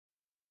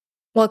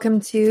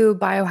Welcome to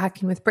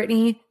Biohacking with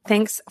Brittany.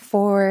 Thanks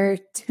for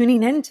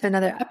tuning in to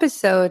another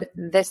episode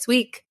this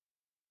week.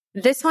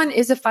 This one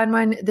is a fun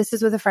one. This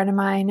is with a friend of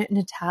mine,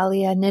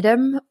 Nathalie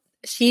Niddam.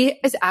 She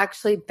has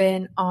actually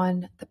been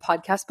on the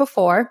podcast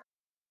before,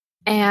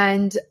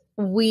 and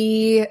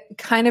we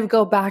kind of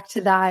go back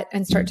to that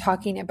and start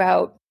talking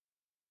about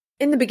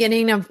in the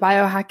beginning of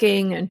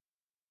biohacking and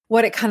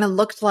what it kind of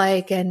looked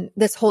like and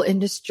this whole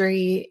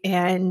industry.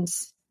 And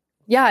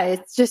yeah,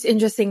 it's just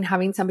interesting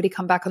having somebody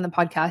come back on the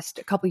podcast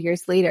a couple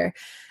years later.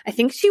 I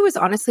think she was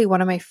honestly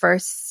one of my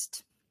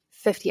first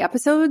 50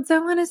 episodes, I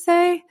want to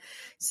say.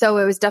 So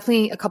it was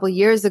definitely a couple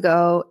years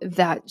ago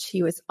that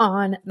she was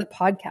on the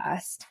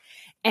podcast.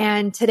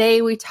 And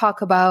today we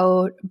talk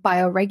about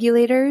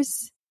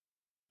bioregulators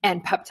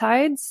and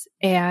peptides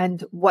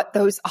and what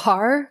those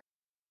are.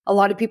 A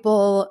lot of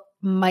people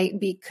might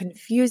be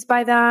confused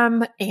by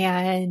them,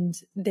 and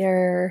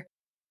there's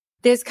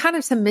kind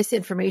of some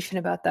misinformation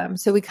about them.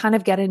 So we kind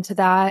of get into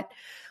that.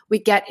 We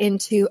get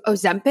into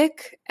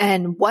Ozempic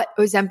and what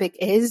Ozempic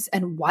is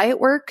and why it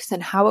works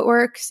and how it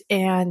works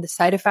and the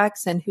side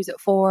effects and who's it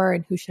for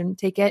and who shouldn't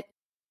take it.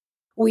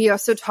 We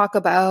also talk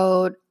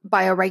about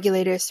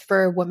bioregulators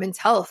for women's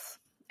health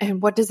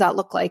and what does that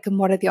look like and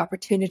what are the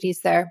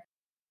opportunities there.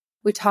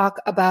 We talk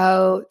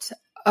about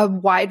a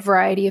wide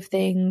variety of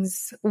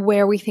things,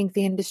 where we think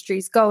the industry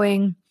is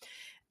going,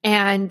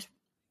 and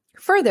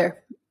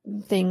further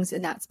things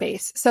in that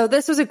space. So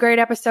this was a great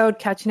episode,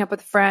 catching up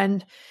with a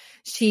friend.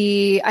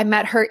 I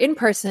met her in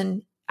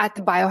person at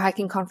the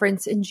Biohacking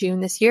conference in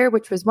June this year,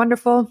 which was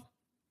wonderful.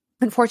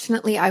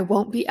 Unfortunately, I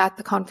won't be at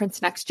the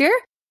conference next year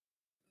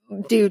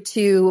due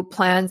to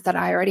plans that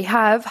I already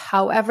have.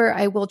 However,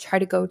 I will try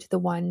to go to the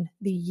one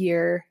the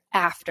year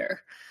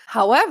after.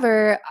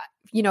 However,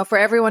 for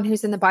everyone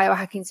who's in the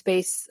biohacking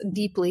space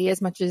deeply,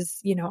 as much as,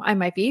 I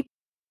might be,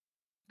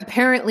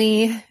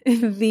 apparently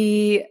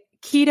the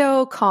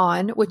Keto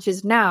Con, which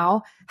is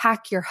now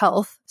Hack Your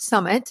Health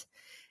Summit,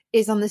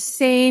 is on the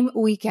same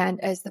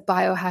weekend as the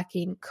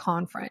Biohacking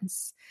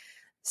conference.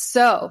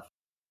 So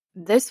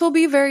this will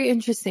be very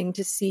interesting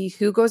to see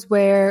who goes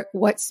where,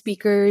 what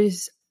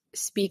speakers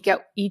speak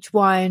at each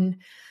one,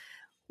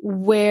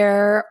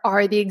 where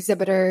are the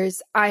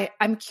exhibitors.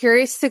 I'm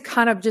curious to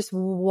kind of just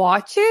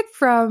watch it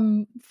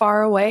from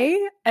far away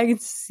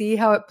and see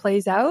how it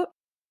plays out.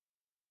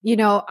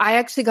 I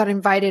actually got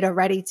invited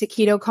already to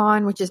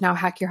KetoCon, which is now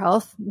Hack Your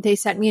Health. They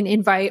sent me an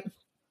invite,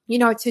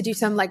 to do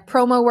some like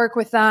promo work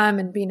with them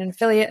and being an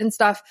affiliate and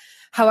stuff.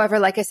 However,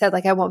 like I said,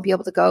 I won't be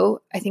able to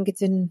go. I think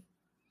it's in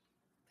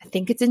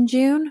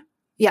June.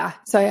 Yeah.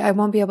 So I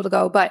won't be able to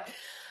go, but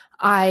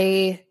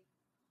I'm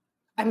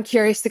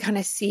curious to kind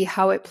of see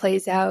how it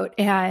plays out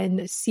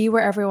and see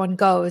where everyone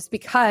goes,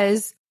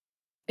 because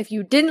if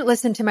you didn't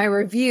listen to my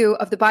review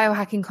of the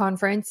Biohacking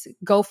conference,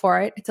 go for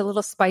it. It's a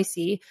little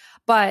spicy,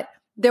 but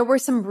there were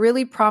some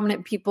really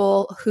prominent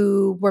people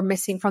who were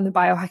missing from the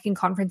Biohacking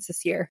conference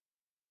this year.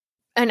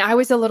 And I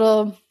was a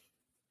little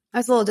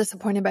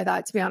disappointed by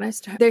that, to be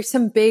honest. There's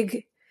some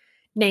big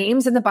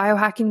names in the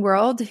biohacking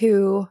world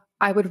who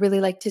I would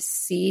really like to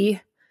see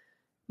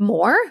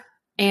more,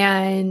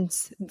 and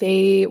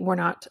they were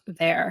not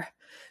there.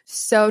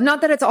 So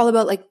not that it's all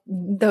about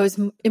those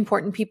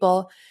important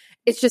people.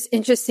 It's just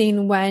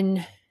interesting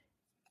when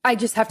I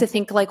just have to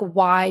think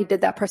why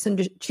did that person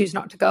choose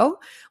not to go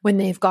when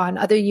they've gone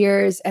other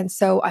years? And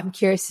so I'm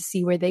curious to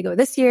see where they go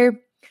this year.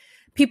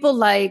 People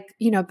like,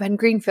 Ben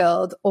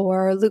Greenfield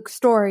or Luke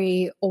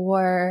Story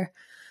or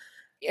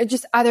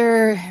just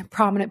other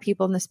prominent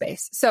people in the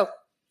space. So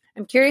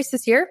I'm curious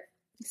this year.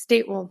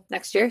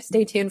 Next year.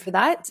 Stay tuned for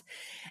that.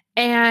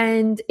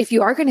 And if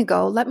you are going to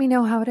go, let me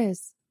know how it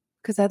is,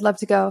 because I'd love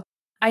to go.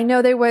 I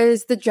know there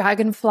was the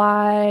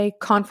Dragonfly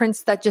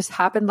conference that just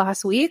happened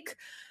last week.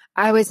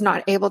 I was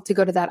not able to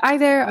go to that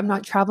either. I'm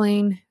not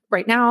traveling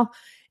right now.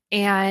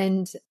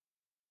 And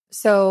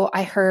so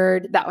I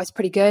heard that was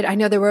pretty good. I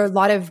know there were a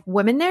lot of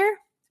women there,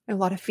 a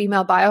lot of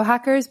female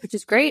biohackers, which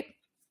is great.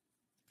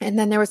 And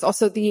then there was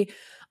also the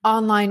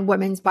online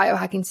women's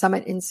biohacking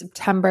summit in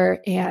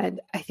September.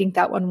 And I think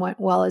that one went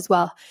well as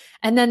well.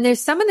 And then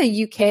there's some in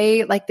the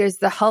UK, there's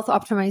the health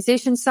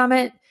optimization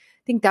summit.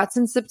 I think that's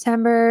in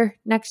September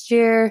next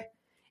year.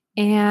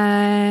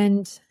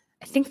 And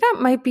I think that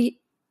might be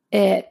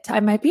it. I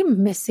might be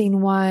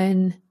missing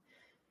one.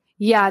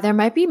 Yeah, there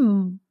might be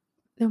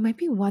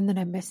one that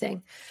I'm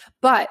missing.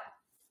 But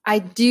I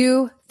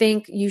do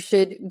think you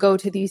should go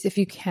to these if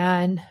you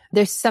can.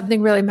 There's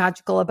something really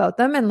magical about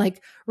them and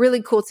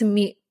really cool to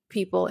meet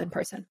people in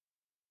person.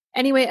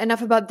 Anyway,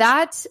 enough about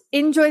that.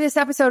 Enjoy this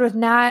episode with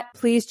Nat.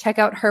 Please check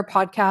out her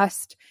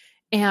podcast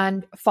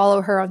and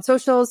follow her on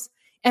socials,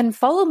 and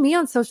follow me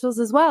on socials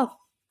as well.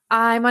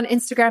 I'm on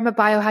Instagram at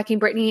Biohacking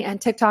Brittany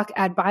and TikTok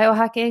at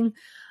Biohacking.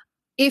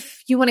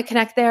 If you want to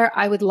connect there,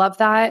 I would love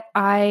that.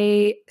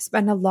 I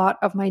spend a lot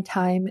of my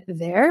time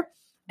there,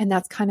 and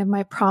that's kind of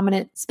my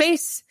prominent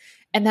space.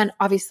 And then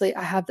obviously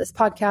I have this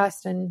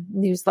podcast and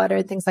newsletter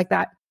and things like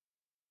that.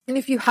 And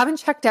if you haven't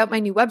checked out my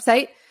new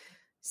website,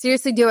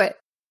 seriously, do it.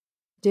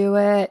 Do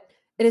it.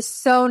 It is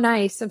so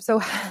nice. I'm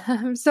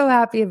so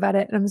happy about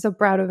it. And I'm so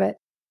proud of it.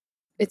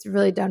 It's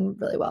really done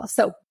really well.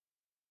 So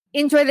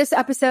enjoy this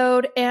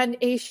episode, and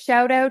a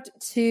shout out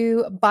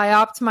to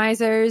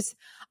Bioptimizers.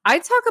 I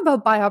talk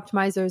about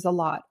Bioptimizers a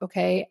lot.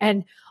 Okay.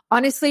 And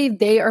honestly,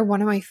 they are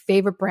one of my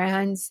favorite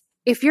brands.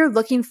 If you're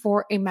looking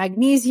for a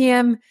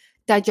magnesium,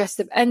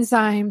 digestive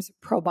enzymes,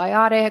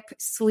 probiotic,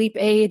 sleep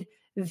aid,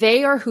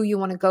 they are who you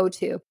want to go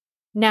to.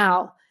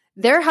 Now,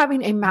 they're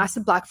having a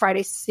massive Black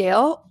Friday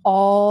sale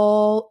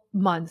all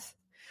month.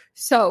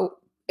 So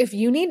if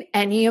you need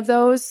any of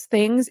those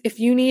things,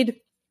 they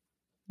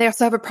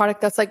also have a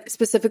product that's like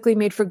specifically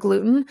made for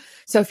gluten.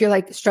 So if you're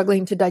like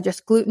struggling to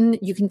digest gluten,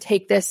 you can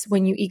take this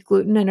when you eat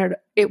gluten, and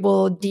it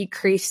will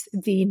decrease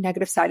the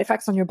negative side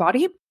effects on your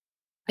body.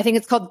 I think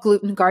it's called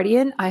Gluten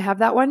Guardian. I have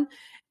that one,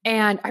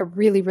 and I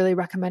really, really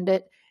recommend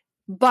it.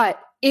 But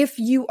if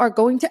you are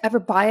going to ever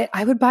buy it,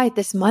 I would buy it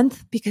this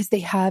month because they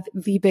have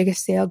the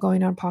biggest sale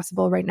going on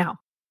possible right now.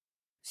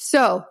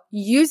 So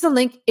use the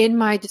link in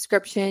my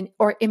description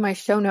or in my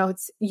show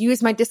notes.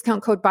 Use my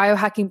discount code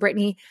Biohacking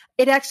Brittany.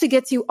 It actually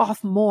gets you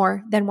off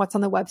more than what's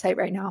on the website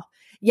right now.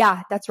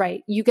 Yeah, that's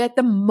right. You get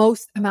the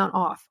most amount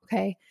off.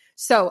 Okay.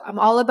 So I'm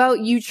all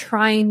about you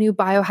trying new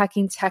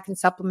biohacking tech and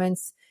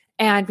supplements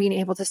and being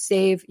able to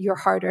save your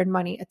hard-earned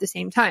money at the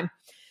same time.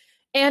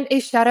 And a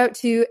shout out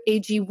to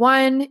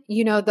AG1,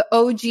 the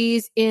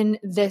OGs in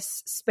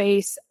this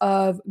space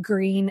of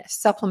green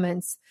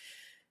supplements.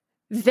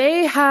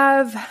 They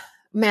have,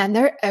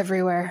 they're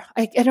everywhere.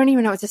 I don't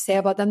even know what to say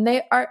about them.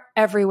 They are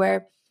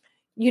everywhere.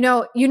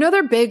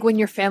 They're big when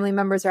your family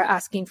members are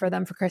asking for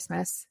them for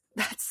Christmas.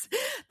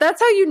 That's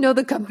how you know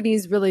the company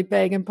is really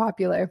big and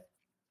popular.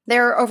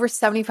 There are over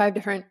 75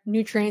 different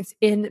nutrients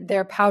in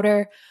their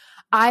powder.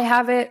 I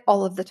have it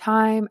all of the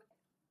time,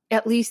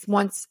 at least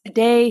once a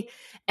day.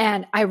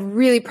 And I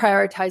really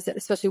prioritize it,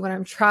 especially when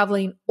I'm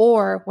traveling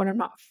or when I'm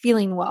not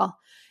feeling well.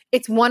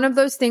 It's one of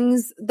those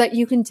things that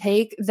you can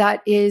take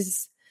that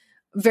is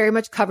very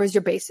much covers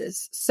your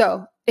bases.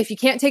 So if you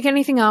can't take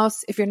anything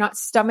else, if you're not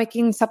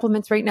stomaching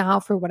supplements right now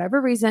for whatever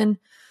reason,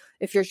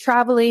 if you're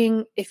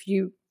traveling, if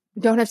you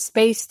don't have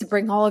space to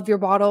bring all of your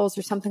bottles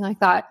or something like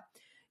that,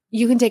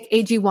 you can take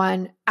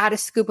AG1, add a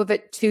scoop of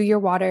it to your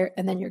water,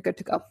 and then you're good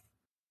to go.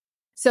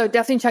 So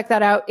definitely check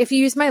that out. If you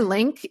use my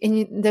link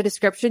in the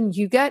description,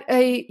 you get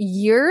a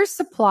year's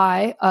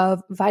supply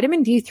of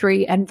vitamin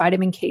D3 and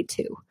vitamin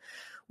K2,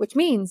 which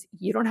means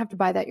you don't have to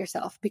buy that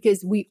yourself,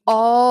 because we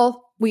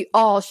all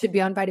should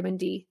be on vitamin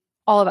D.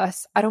 All of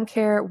us. I don't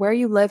care where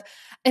you live,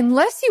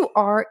 unless you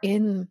are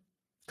in,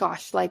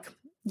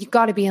 you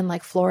got to be in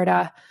like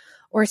Florida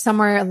or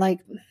somewhere like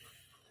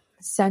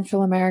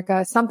Central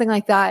America, something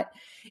like that.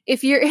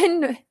 If you're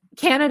in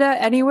Canada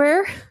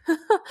anywhere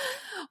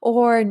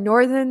or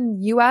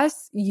Northern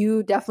US,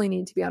 you definitely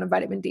need to be on a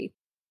vitamin D.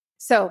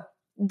 So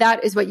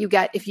that is what you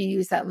get if you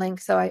use that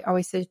link. So I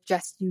always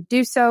suggest you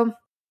do so.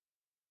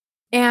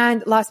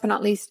 And last but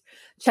not least,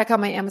 check out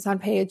my Amazon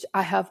page.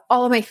 I have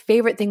all of my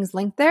favorite things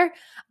linked there.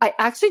 I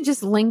actually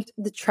just linked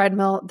the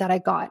treadmill that I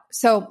got.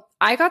 So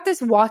I got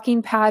this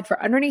walking pad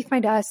for underneath my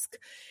desk,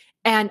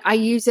 and I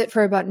use it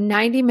for about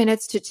 90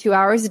 minutes to 2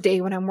 hours a day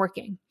when I'm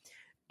working.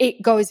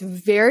 It goes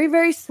very,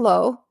 very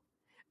slow,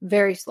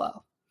 very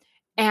slow.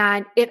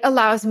 And it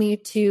allows me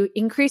to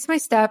increase my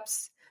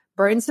steps,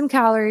 burn some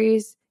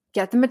calories,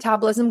 get the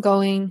metabolism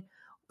going.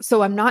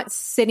 So I'm not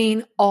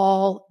sitting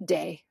all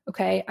day.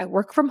 Okay. I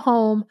work from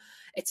home.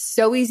 It's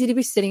so easy to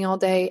be sitting all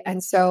day.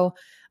 And so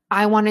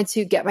I wanted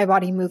to get my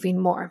body moving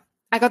more.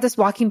 I got this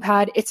walking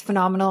pad. It's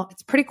phenomenal.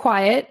 It's pretty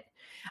quiet.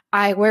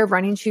 I wear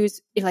running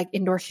shoes, like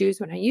indoor shoes,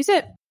 when I use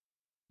it.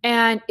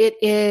 And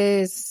it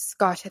is,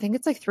 I think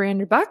it's like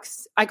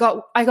 $300. I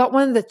got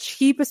one of the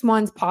cheapest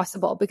ones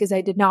possible because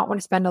I did not want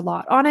to spend a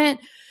lot on it,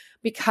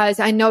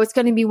 because I know it's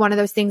going to be one of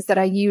those things that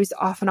I use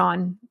off and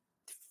on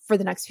for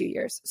the next few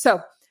years.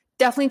 So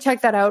definitely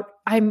check that out.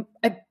 I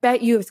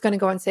bet you it's going to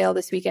go on sale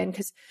this weekend,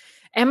 because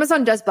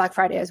Amazon does Black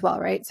Friday as well,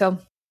 right? So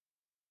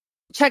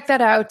check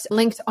that out.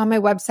 Linked on my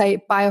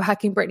website,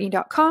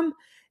 biohackingbrittany.com.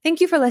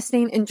 Thank you for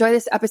listening. Enjoy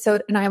this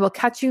episode, and I will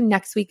catch you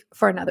next week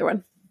for another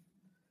one.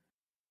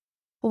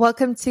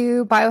 Welcome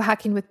to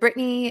Biohacking with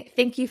Brittany.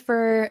 Thank you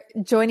for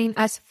joining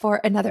us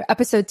for another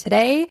episode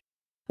today.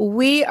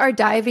 We are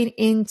diving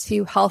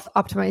into health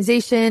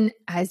optimization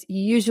as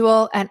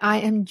usual, and I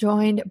am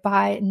joined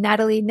by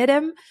Nathalie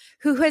Niddam,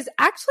 who has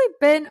actually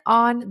been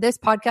on this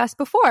podcast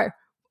before,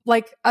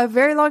 like a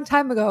very long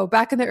time ago,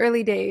 back in the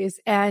early days.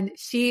 And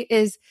she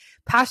is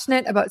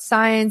passionate about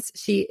science.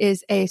 She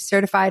is a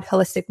certified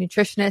holistic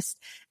nutritionist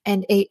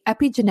and a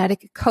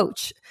epigenetic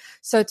coach.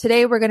 So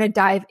today we're going to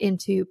dive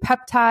into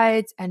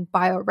peptides and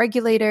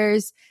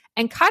bioregulators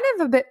and kind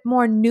of a bit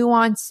more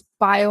nuanced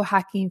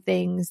biohacking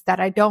things that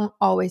I don't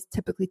always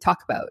typically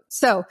talk about.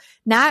 So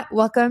Nat,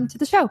 welcome to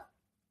the show.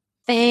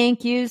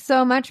 Thank you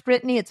so much,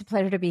 Brittany. It's a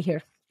pleasure to be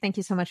here. Thank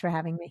you so much for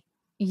having me.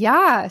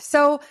 Yeah.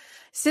 So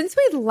since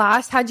we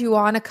last had you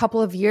on a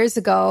couple of years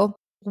ago,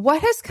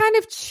 what has kind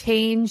of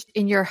changed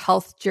in your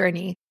health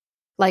journey?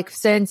 like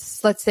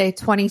since, let's say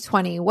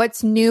 2020?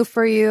 What's new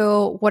for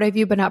you? What have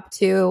you been up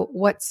to?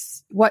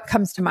 What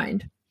comes to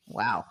mind?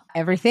 Wow.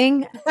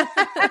 Everything.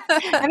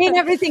 I mean,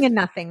 everything and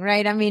nothing,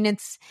 right? I mean,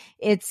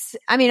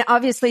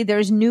 obviously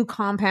there's new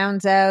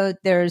compounds out.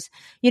 There's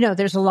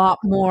a lot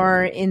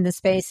more in the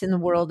space in the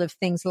world of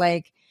things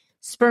like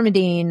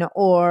spermidine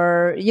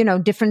or,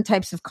 different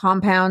types of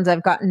compounds.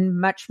 I've gotten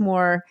much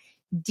more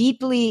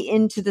deeply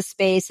into the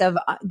space of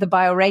the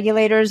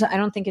bioregulators. I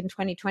don't think in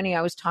 2020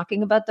 I was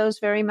talking about those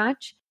very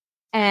much.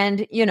 And,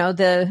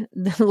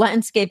 the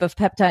landscape of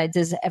peptides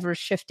is ever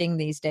shifting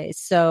these days.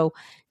 So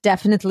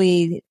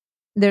definitely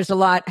there's a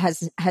lot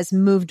has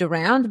moved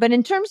around. But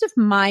in terms of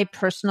my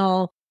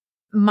personal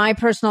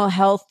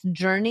health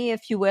journey,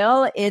 if you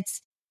will,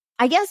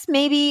 I guess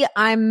maybe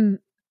I'm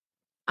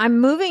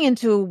moving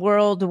into a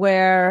world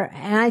where,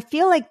 and I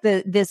feel like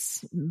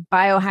this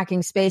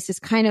biohacking space is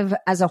kind of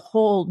as a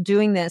whole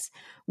doing this,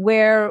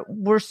 where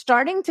we're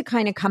starting to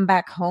kind of come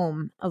back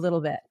home a little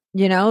bit.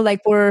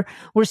 Like we're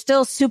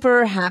still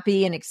super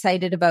happy and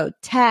excited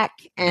about tech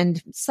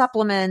and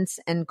supplements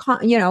and,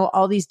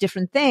 all these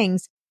different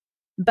things.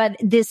 But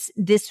this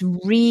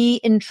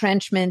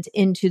re-entrenchment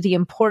into the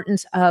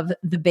importance of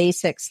the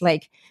basics,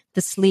 like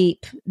the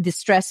sleep, the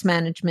stress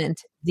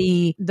management,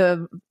 the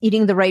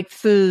eating the right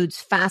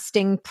foods,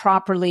 fasting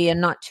properly and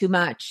not too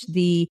much,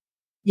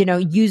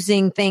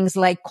 using things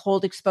like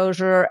cold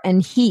exposure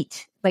and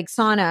heat, like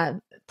sauna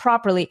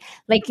properly,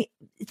 like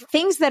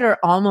things that are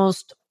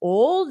almost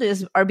old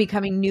are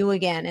becoming new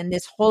again. And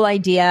this whole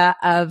idea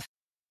of,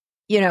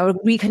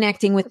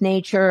 reconnecting with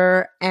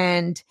nature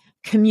and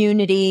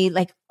community,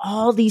 like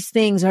all these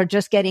things are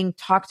just getting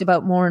talked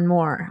about more and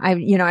more.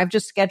 I've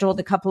just scheduled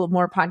a couple of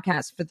more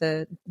podcasts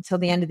until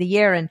the end of the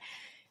year. And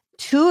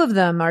two of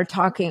them are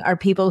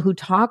people who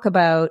talk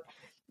about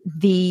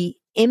the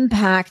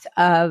impact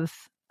of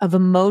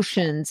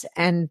emotions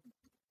and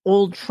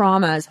old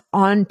traumas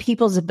on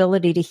people's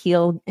ability to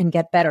heal and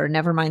get better,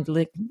 never mind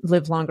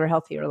live longer,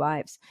 healthier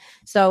lives.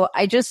 So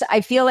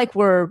I feel like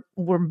we're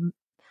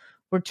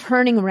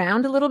turning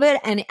around a little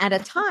bit, and at a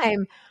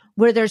time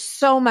where there's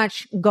so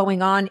much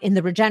going on in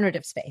the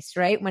regenerative space,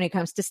 right? When it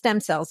comes to stem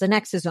cells and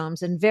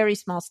exosomes and very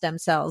small stem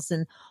cells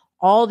and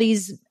all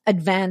these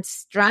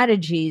advanced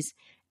strategies.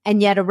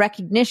 And yet a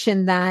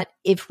recognition that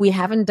if we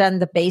haven't done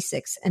the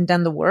basics and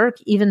done the work,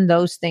 even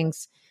those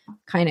things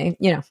kind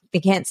of, they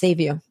can't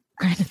save you.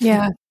 Kind of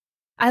yeah.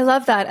 I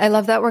love that. I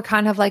love that we're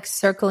kind of like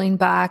circling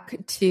back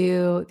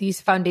to these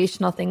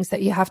foundational things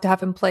that you have to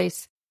have in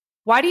place.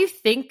 Why do you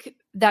think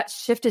that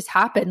shift has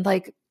happened?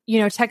 Like,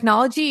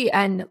 technology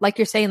and, like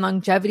you're saying,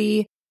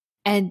 longevity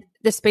and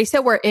the space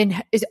that we're in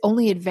is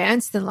only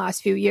advanced in the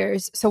last few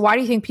years. So why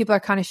do you think people are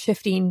kind of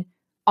shifting,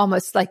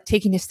 almost like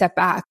taking a step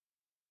back?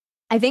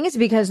 I think it's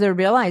because they're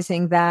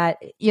realizing that,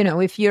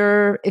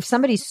 if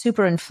somebody's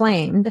super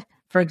inflamed,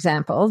 for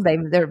example,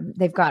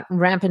 they've got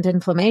rampant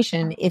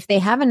inflammation. If they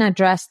haven't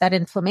addressed that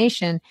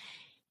inflammation,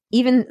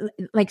 even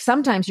like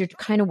sometimes you're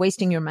kind of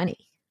wasting your money,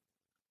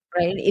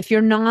 right? If you're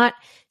not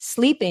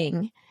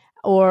sleeping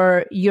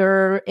or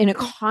you're in a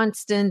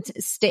constant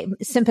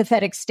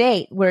sympathetic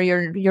state where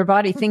your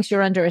body thinks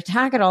you're under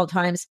attack at all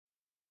times,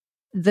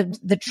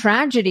 the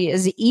tragedy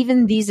is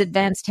even these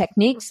advanced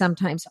techniques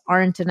sometimes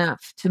aren't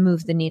enough to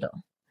move the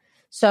needle.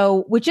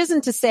 So, which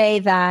isn't to say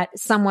that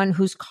someone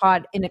who's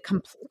caught in a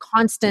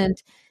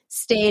constant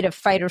state of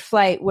fight or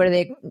flight where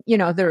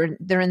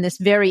they're in this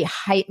very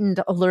heightened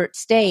alert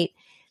state.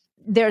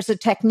 There's a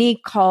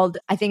technique called,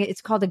 I think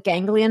it's called a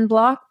ganglion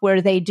block,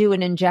 where they do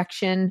an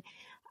injection.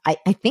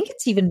 I think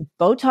it's even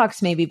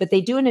Botox maybe, but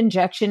they do an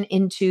injection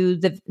into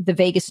the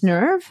vagus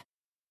nerve,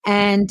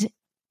 and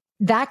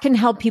that can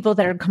help people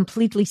that are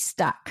completely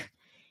stuck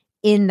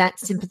in that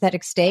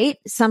sympathetic state.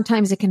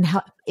 Sometimes it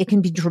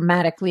can be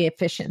dramatically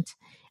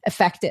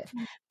effective,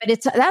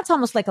 but that's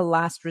almost like a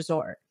last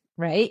resort,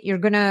 right?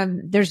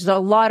 There's a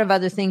lot of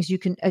other things you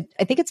can,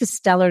 I think it's a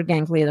stellar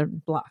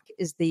ganglion block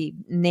is the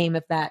name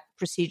of that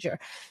procedure.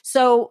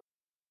 So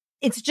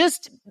it's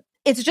just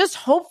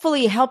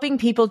hopefully helping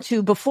people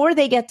to, before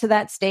they get to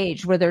that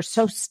stage where they're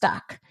so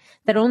stuck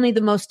that only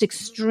the most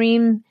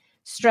extreme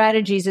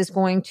strategies is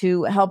going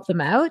to help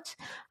them out.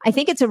 I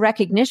think it's a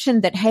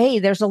recognition that, hey,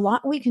 there's a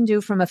lot we can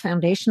do from a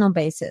foundational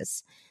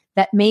basis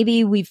that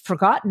maybe we've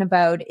forgotten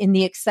about in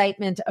the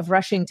excitement of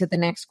rushing to the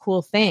next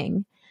cool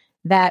thing,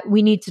 that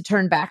we need to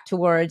turn back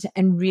towards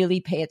and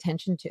really pay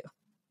attention to.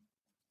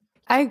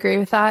 I agree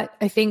with that.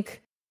 I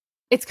think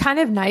it's kind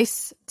of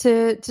nice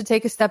to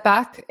take a step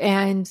back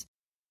and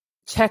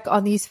check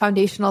on these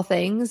foundational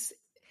things.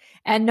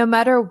 And no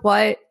matter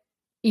what,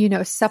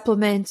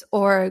 supplement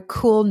or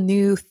cool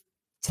new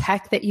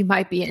tech that you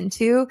might be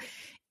into,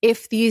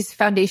 if these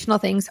foundational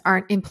things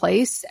aren't in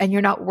place and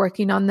you're not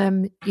working on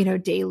them,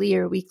 daily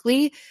or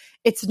weekly,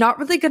 it's not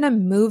really going to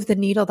move the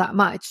needle that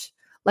much.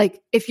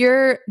 Like if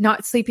you're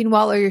not sleeping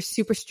well or you're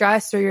super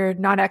stressed or you're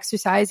not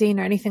exercising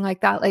or anything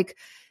like that, like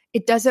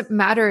it doesn't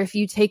matter if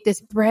you take this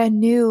brand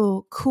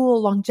new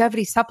cool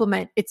longevity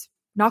supplement, it's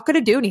not going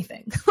to do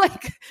anything.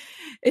 Like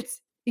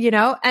it's,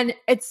 and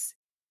it's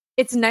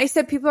it's nice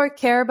that people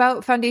care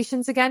about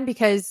foundations again,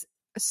 because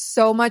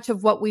so much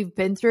of what we've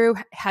been through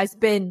has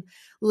been,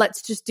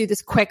 let's just do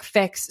this quick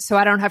fix so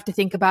I don't have to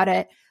think about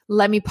it.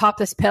 Let me pop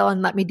this pill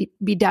and let me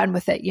be done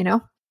with it, you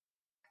know?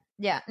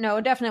 Yeah, no,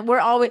 definitely. We're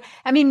always,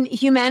 I mean,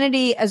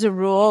 humanity as a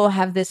rule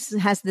has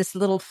this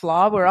little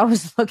flaw. We're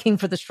always looking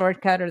for the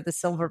shortcut or the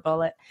silver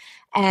bullet.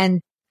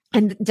 And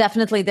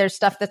definitely there's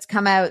stuff that's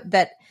come out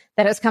that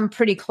has come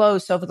pretty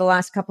close over the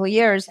last couple of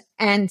years.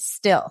 And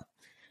still,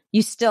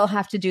 you still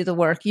have to do the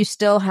work. You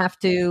still have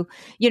to,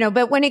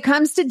 but when it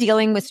comes to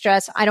dealing with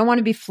stress, I don't want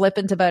to be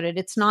flippant about it.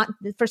 It's not,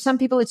 for some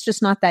people, it's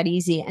just not that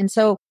easy. And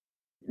so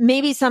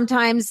maybe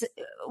sometimes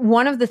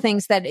one of the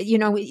things that,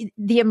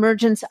 the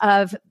emergence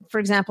of, for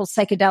example,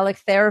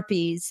 psychedelic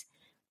therapies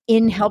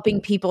in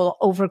helping people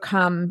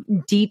overcome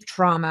deep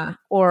trauma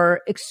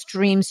or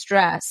extreme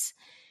stress,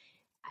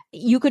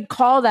 you could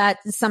call that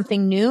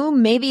something new.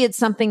 Maybe it's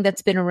something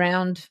that's been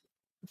around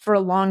for a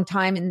long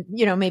time and,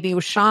 maybe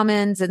with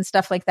shamans and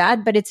stuff like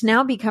that, but it's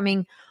now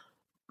becoming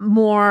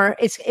more,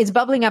 it's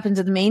bubbling up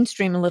into the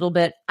mainstream a little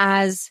bit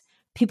as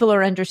people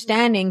are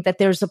understanding that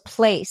there's a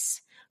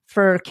place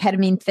for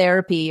ketamine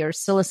therapy or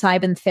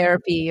psilocybin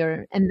therapy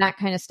and that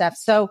kind of stuff.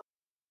 So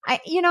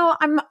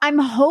I'm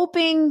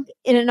hoping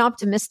in an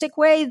optimistic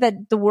way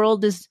that the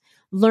world is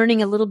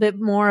learning a little bit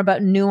more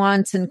about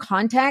nuance and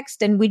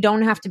context, and we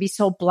don't have to be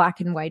so black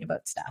and white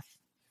about stuff.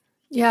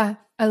 Yeah,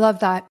 I love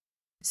that.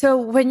 So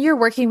when you're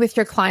working with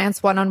your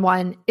clients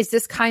one-on-one, is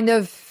this kind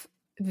of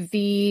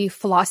the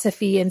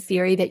philosophy and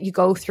theory that you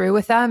go through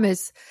with them,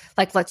 is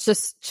like, let's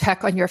just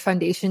check on your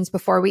foundations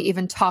before we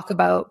even talk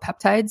about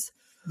peptides?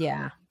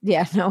 Yeah.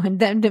 Yeah. No. And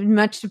then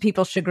much to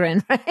people's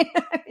chagrin,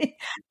 right?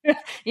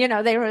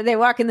 They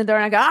walk in the door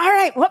and I go, all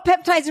right, what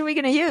peptides are we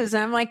going to use?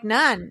 And I'm like,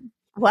 none.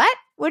 What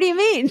do you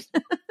mean?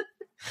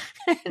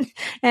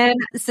 and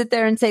sit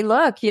there and say,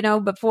 look,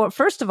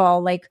 first of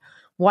all, like,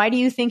 why do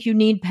you think you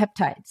need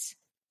peptides?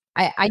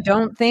 I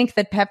don't think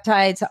that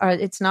peptides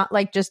it's not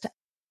like just,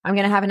 I'm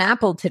going to have an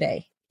apple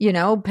today.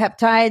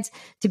 Peptides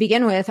to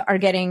begin with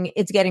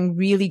it's getting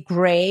really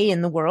gray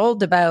in the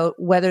world about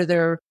whether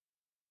they're,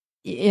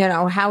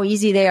 how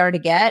easy they are to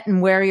get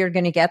and where you're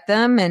going to get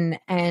them.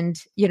 And,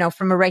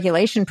 from a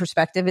regulation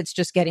perspective, it's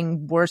just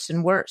getting worse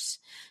and worse.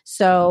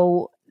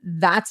 So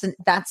that's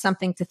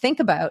something to think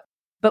about.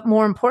 But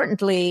more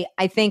importantly,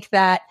 I think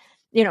that,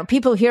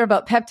 people hear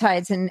about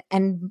peptides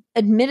and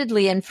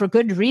admittedly, and for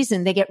good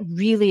reason, they get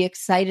really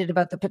excited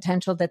about the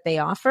potential that they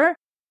offer.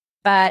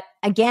 But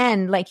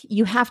again, like,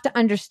 you have to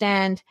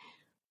understand,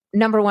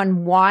 number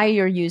one, why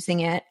you're using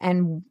it,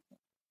 and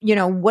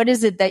what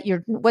is it that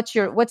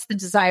what's the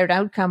desired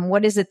outcome?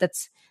 What is it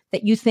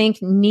that you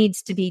think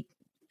needs to be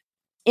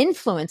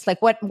influenced?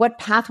 Like what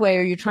pathway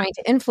are you trying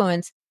to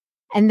influence?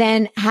 And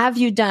then have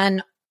you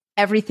done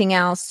everything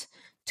else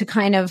to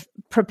kind of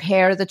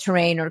prepare the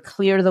terrain or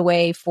clear the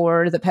way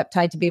for the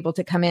peptide to be able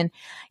to come in?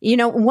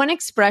 One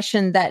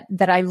expression that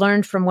I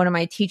learned from one of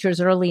my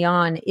teachers early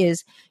on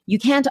is, you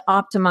can't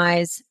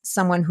optimize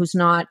someone who's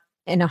not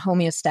in a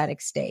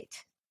homeostatic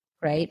state,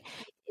 right?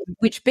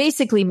 Which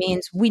basically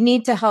means we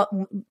need to help.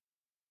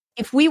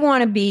 If we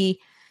want to be,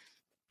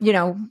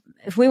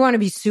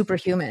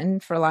 superhuman,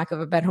 for lack of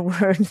a better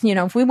word,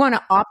 if we want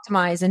to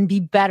optimize and be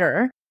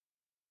better,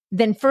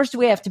 then first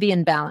we have to be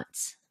in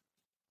balance.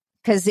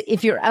 Because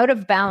if you're out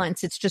of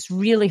balance, it's just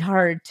really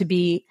hard to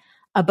be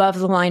above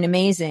the line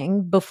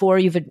amazing before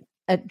you've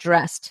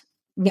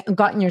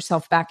gotten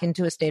yourself back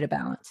into a state of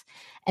balance.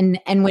 And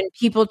when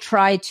people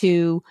try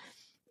to,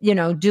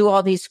 do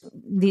all these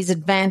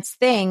advanced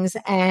things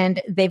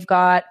and they've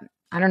got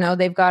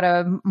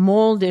a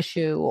mold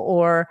issue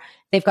or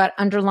they've got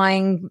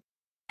underlying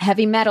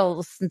heavy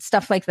metals and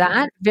stuff like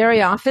that.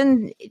 Very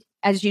often,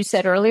 as you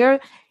said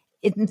earlier,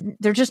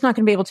 they're just not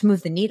going to be able to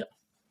move the needle.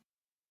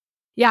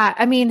 Yeah.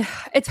 I mean,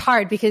 it's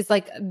hard because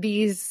like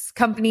these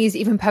companies,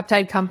 even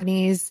peptide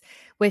companies,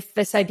 with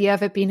this idea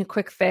of it being a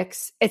quick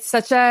fix, it's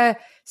such a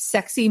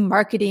sexy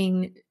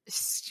marketing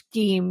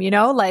scheme,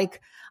 like,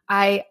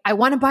 I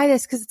want to buy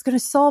this because it's going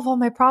to solve all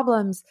my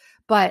problems.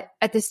 But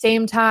at the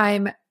same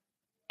time,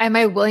 am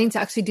I willing to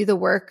actually do the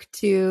work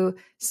to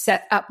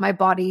set up my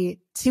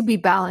body to be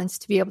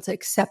balanced, to be able to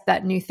accept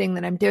that new thing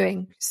that I'm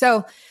doing?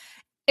 So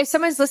if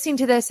someone's listening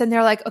to this and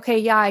they're like, okay,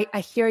 yeah, I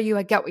hear you.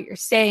 I get what you're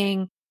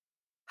saying.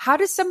 How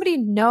does somebody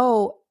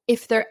know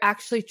if they're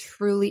actually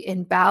truly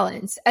in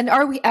balance? And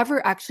are we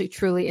ever actually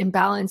truly in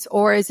balance?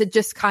 Or is it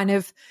just kind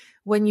of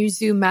when you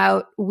zoom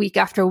out week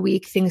after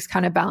week, things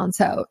kind of balance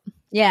out?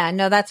 Yeah,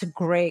 no, that's a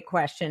great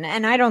question.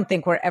 And I don't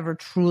think we're ever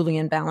truly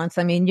in balance.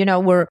 I mean,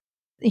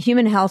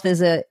 human health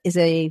is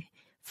a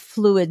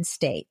fluid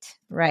state,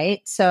 right?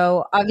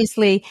 So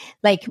obviously,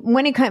 like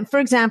when it comes, for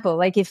example,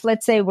 like if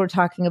let's say we're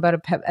talking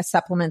about a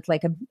supplement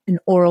like an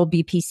oral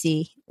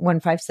BPC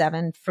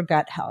 157 for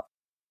gut health.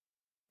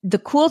 The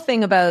cool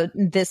thing about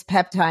this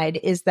peptide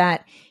is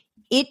that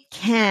it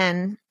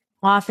can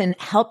often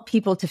help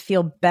people to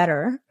feel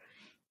better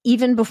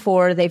even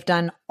before they've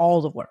done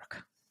all the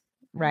work.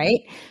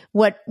 right?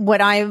 What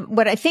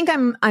I think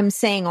I'm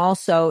saying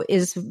also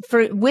is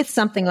with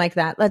something like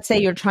that, let's say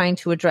you're trying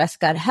to address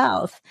gut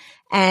health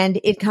and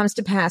it comes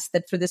to pass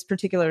that for this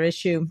particular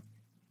issue,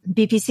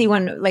 BPC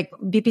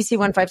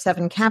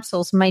 157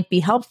 capsules might be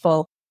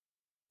helpful.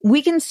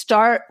 We can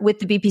start with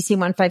the BPC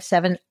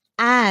 157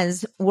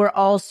 as we're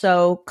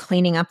also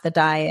cleaning up the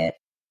diet,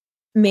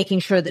 making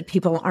sure that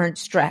people aren't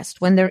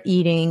stressed when they're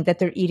eating, that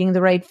they're eating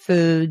the right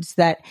foods,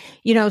 that,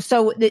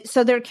 so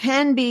there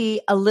can be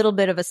a little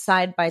bit of a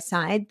side by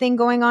side thing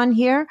going on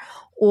here.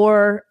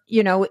 Or,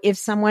 if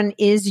someone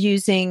is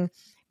using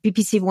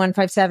BPC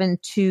 157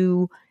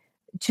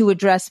 to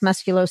address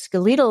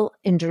musculoskeletal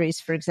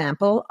injuries, for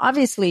example,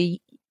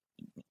 obviously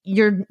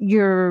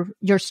you're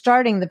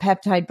starting the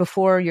peptide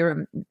before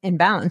you're in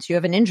balance. You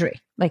have an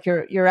injury, like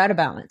you're out of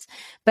balance.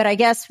 But I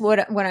guess what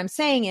I'm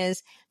saying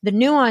is the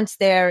nuance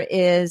there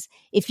is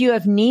if you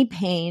have knee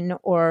pain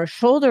or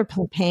shoulder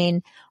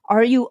pain,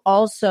 are you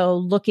also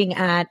looking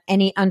at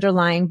any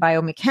underlying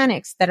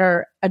biomechanics that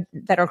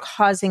are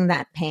causing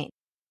that pain?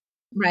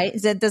 Right?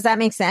 Does that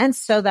make sense?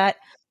 So that,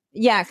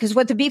 yeah, because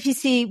what the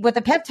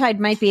peptide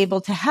might be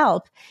able to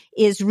help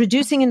is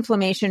reducing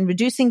inflammation,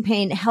 reducing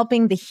pain,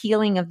 helping the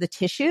healing of the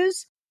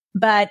tissues.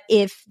 But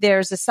if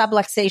there's a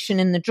subluxation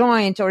in the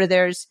joint or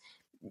there's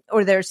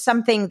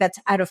something that's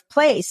out of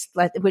place,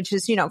 which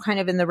is, kind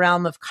of in the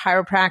realm of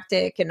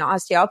chiropractic and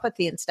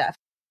osteopathy and stuff,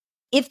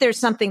 if there's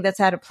something that's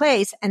out of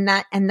place and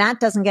that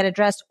doesn't get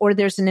addressed, or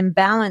there's an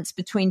imbalance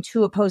between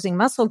two opposing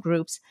muscle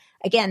groups,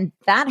 again,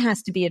 that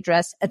has to be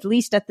addressed at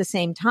least at the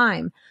same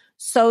time,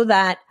 so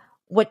that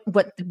what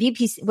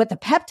the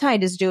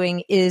peptide is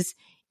doing is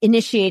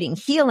initiating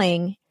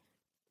healing,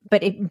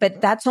 but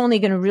that's only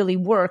going to really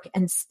work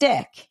and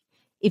stick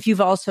if you've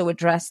also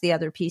addressed the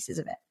other pieces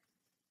of it.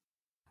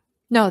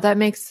 No, that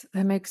makes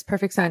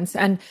perfect sense.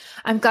 And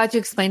I'm glad you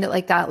explained it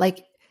like that.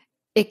 Like,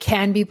 it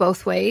can be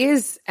both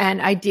ways.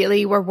 And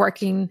ideally we're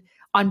working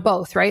on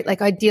both, right?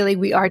 Like ideally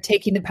we are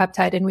taking the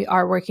peptide and we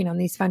are working on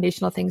these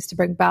foundational things to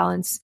bring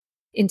balance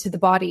into the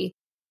body.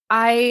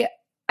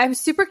 I'm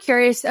super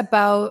curious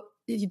about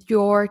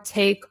your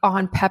take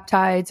on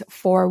peptides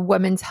for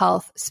women's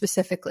health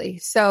specifically.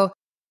 So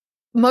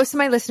most of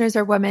my listeners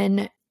are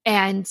women,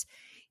 and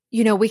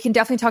we can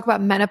definitely talk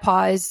about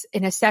menopause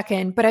in a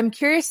second, but I'm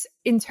curious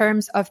in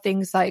terms of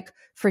things like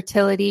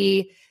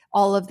fertility,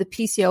 all of the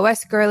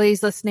PCOS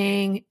girlies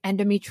listening,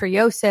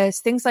 endometriosis,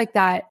 things like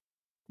that.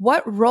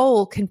 What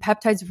role can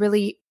peptides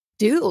really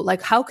do?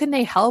 Like, how can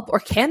they help, or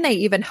can they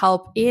even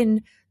help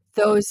in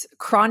those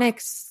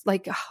chronic,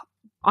 like,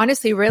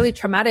 honestly, really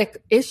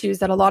traumatic issues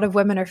that a lot of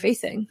women are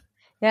facing?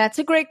 Yeah, it's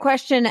a great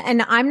question.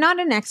 And I'm not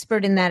an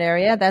expert in that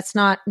area. That's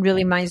not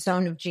really my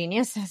zone of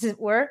genius, as it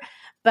were.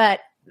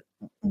 But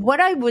what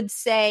I would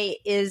say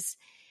is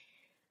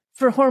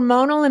for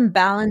hormonal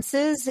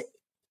imbalances,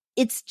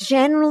 it's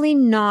generally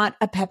not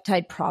a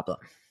peptide problem.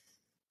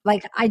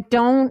 Like, I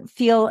don't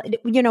feel,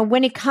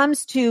 when it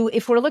comes to,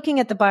 if we're looking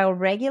at the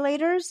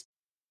bioregulators,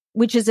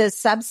 which is a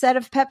subset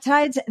of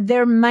peptides,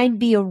 there might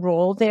be a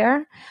role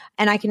there.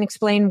 And I can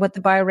explain what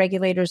the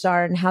bioregulators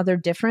are and how they're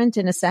different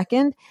in a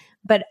second.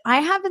 But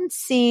I haven't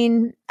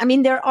seen,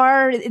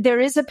 there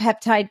is a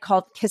peptide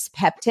called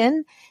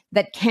kisspeptin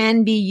that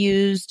can be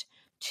used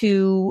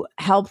to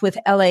help with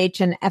LH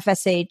and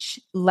FSH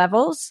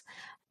levels.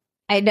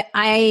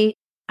 I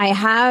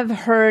have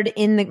heard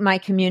in my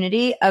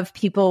community of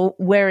people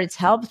where it's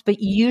helped, but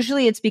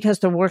usually it's because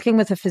they're working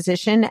with a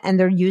physician and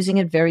they're using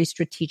it very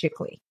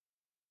strategically.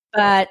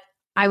 But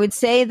I would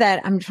say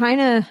that I'm trying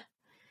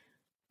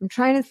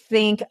to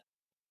think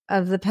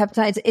of the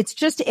peptides. It's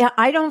just,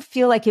 I don't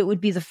feel like it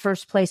would be the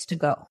first place to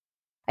go.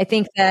 I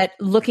think that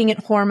looking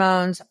at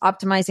hormones,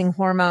 optimizing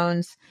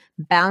hormones,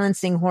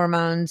 balancing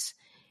hormones,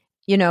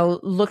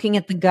 looking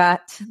at the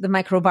gut, the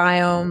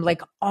microbiome,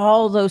 like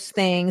all those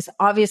things,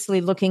 obviously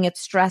looking at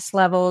stress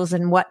levels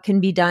and what can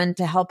be done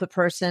to help a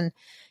person,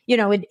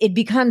 it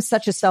becomes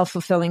such a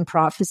self-fulfilling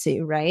prophecy,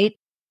 right?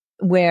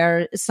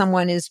 Where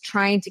someone is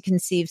trying to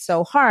conceive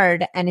so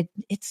hard, and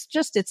it's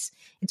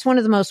one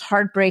of the most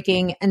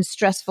heartbreaking and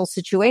stressful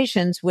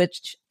situations,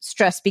 which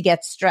stress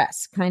begets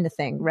stress kind of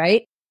thing,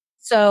 right?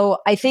 So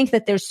I think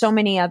that there's so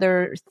many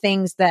other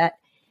things that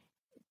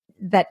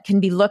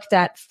can be looked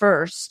at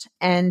first,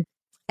 and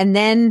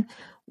then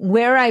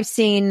where I've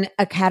seen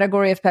a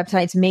category of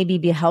peptides maybe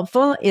be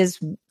helpful is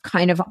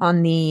kind of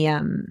on the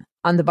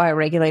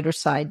bioregulator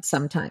side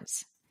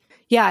sometimes.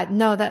 Yeah,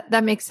 no,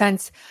 that makes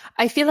sense.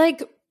 I feel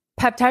like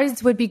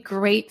peptides would be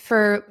great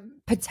for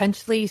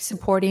potentially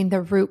supporting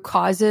the root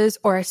causes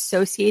or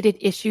associated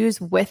issues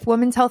with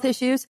women's health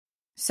issues.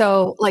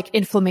 So like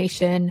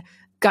inflammation,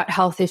 gut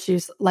health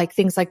issues, like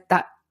things like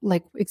that,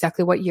 like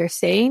exactly what you're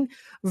saying,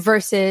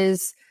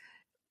 versus,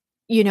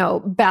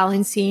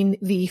 balancing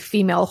the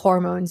female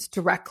hormones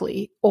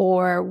directly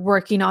or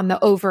working on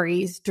the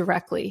ovaries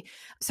directly.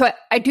 So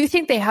I do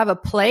think they have a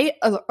play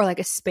or like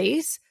a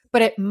space,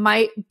 but it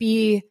might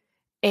be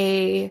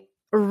a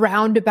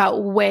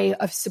roundabout way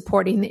of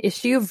supporting the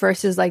issue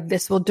versus like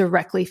this will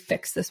directly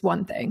fix this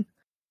one thing.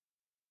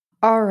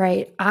 All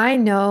right. I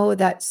know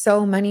that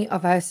so many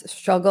of us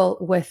struggle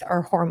with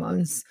our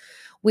hormones.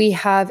 We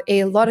have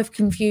a lot of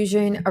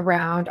confusion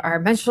around our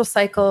menstrual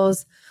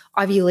cycles,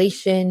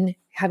 ovulation,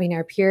 having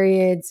our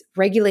periods,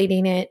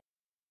 regulating it,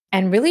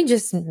 and really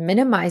just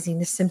minimizing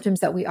the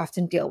symptoms that we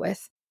often deal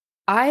with.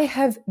 I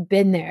have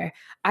been there.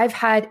 I've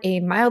had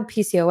a mild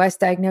PCOS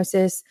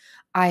diagnosis.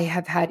 I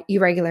have had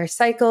irregular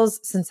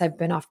cycles since I've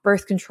been off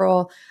birth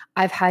control.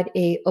 I've had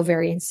a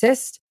ovarian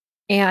cyst,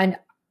 and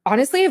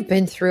honestly, I've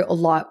been through a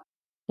lot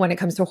when it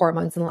comes to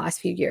hormones in the last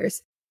few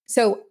years.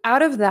 So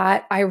out of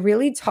that, I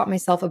really taught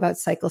myself about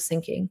cycle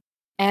syncing.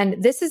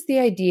 And this is the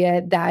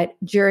idea that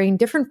during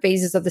different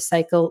phases of the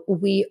cycle,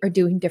 we are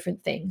doing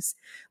different things.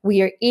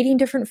 We are eating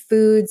different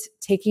foods,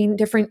 taking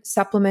different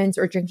supplements,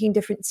 or drinking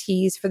different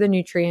teas for the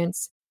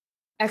nutrients,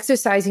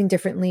 exercising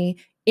differently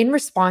in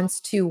response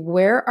to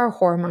where our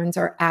hormones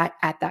are at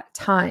that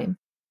time.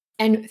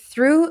 And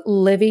through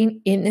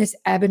living in this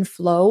ebb and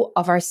flow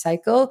of our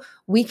cycle,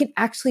 we can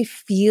actually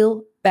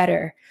feel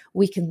better.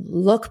 We can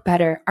look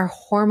better. Our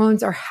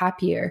hormones are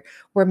happier.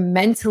 We're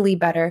mentally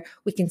better.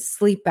 We can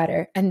sleep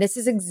better. And this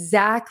is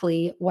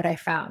exactly what I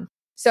found.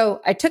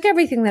 So I took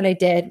everything that I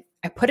did,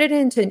 I put it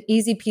into an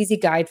easy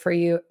peasy guide for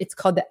you. It's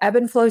called the Ebb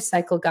and Flow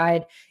Cycle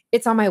Guide.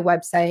 It's on my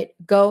website.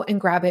 Go and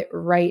grab it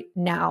right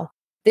now.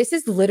 This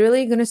is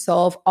literally going to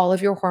solve all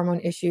of your hormone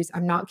issues.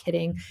 I'm not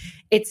kidding.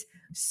 It's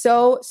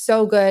so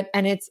good.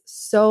 And it's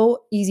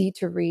so easy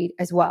to read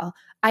as well.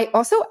 I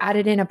also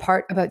added in a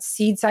part about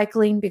seed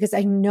cycling because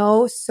I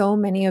know so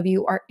many of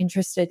you are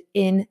interested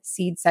in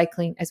seed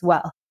cycling as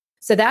well.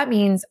 So that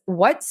means,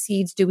 what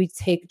seeds do we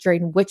take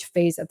during which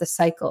phase of the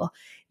cycle?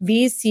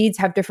 These seeds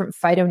have different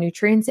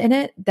phytonutrients in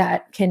it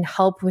that can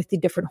help with the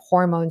different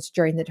hormones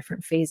during the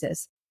different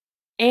phases.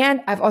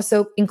 And I've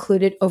also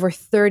included over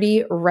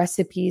 30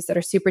 recipes that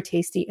are super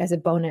tasty as a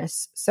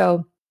bonus.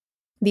 So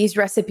these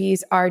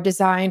recipes are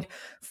designed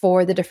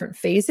for the different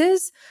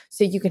phases.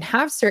 So you can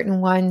have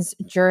certain ones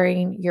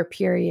during your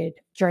period,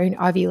 during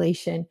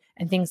ovulation,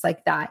 and things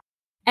like that.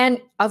 And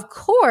of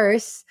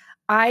course,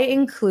 I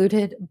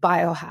included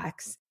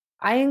biohacks.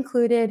 I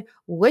included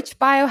which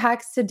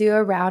biohacks to do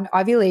around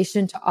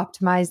ovulation to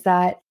optimize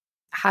that,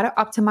 how to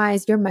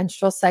optimize your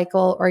menstrual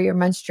cycle or your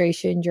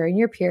menstruation during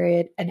your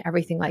period, and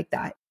everything like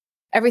that.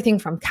 Everything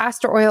from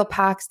castor oil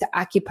packs to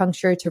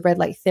acupuncture to red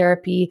light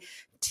therapy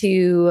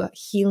to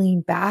healing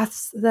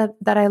baths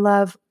that I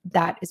love.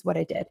 That is what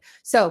I did.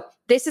 So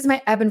this is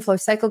my Ebb and Flow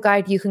Cycle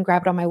Guide. You can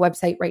grab it on my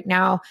website right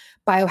now,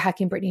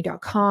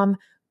 biohackingbrittany.com.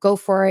 Go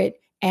for it.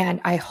 And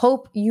I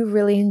hope you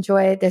really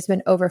enjoy it. There's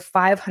been over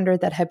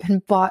 500 that have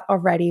been bought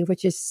already,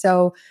 which is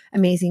so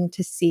amazing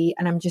to see.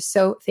 And I'm just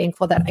so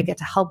thankful that I get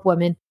to help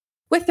women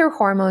with their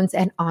hormones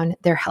and on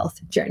their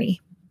health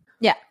journey.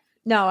 Yeah.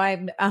 No,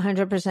 I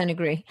 100%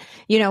 agree.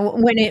 You know,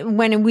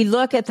 when we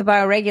look at the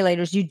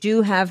bioregulators, you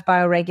do have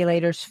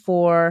bioregulators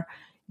for,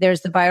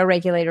 there's the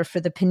bioregulator for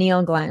the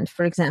pineal gland,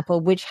 for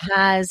example, which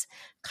has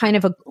kind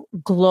of a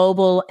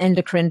global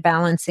endocrine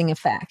balancing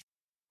effect.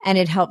 And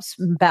it helps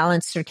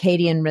balance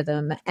circadian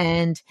rhythm,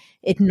 and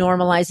it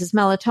normalizes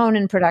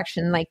melatonin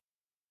production, like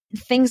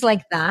things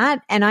like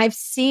that. And I've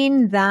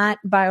seen that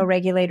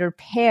bioregulator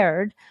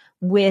paired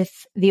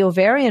with the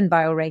ovarian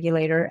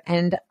bioregulator,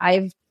 and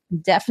I've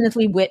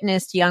definitely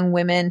witnessed young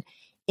women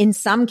in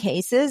some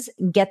cases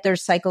get their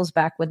cycles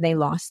back when they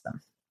lost them.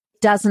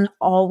 Doesn't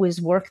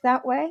always work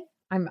that way.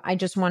 I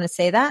just want to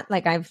say that,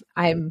 like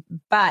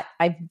but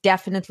I've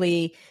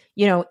definitely,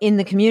 you know, in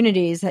the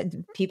communities,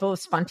 people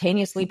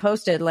spontaneously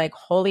posted like,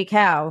 holy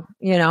cow,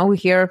 you know,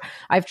 here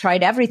I've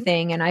tried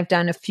everything and I've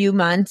done a few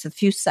months, a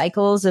few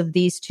cycles of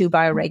these two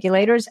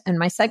bioregulators and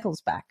my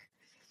cycle's back.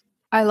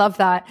 I love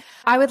that.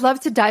 I would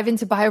love to dive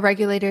into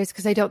bioregulators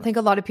because I don't think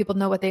a lot of people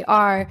know what they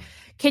are.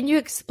 Can you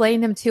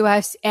explain them to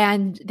us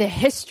and the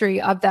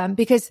history of them?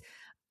 Because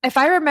if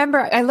I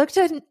remember, I looked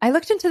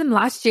into them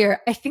last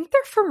year. I think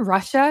they're from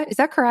Russia. Is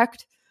that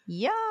correct?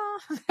 Yeah.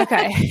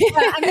 Okay.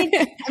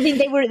 I mean,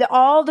 they were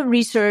all the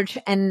research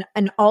and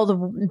all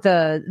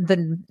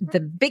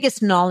the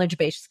biggest knowledge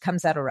base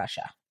comes out of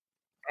Russia,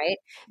 right?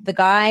 The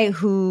guy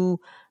who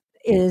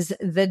is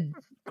the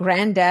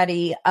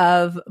granddaddy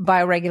of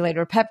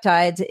bioregulator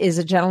peptides is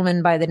a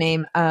gentleman by the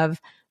name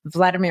of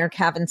Vladimir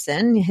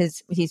Kavinson.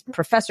 He's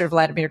Professor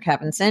Vladimir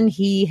Kavinson.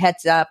 He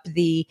heads up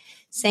the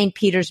St.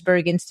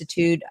 Petersburg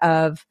Institute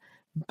of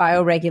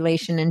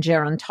Bioregulation and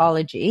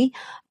Gerontology.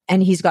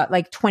 And he's got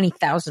like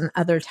 20,000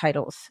 other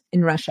titles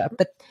in Russia.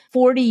 But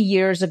 40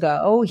 years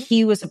ago,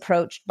 he was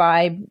approached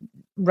by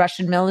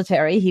Russian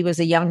military. He was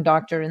a young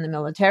doctor in the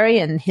military,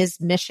 and his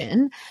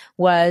mission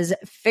was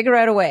figure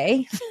out a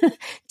way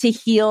to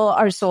heal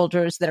our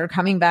soldiers that are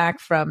coming back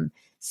from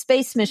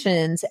space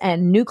missions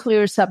and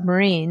nuclear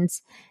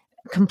submarines,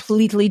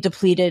 completely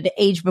depleted,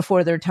 age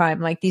before their time.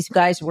 Like, these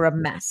guys were a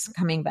mess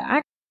coming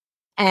back.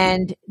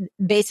 And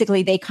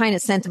basically, they kind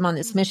of sent him on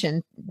this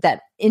mission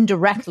that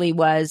indirectly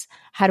was,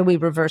 how do we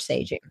reverse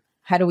aging?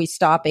 How do we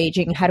stop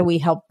aging? How do we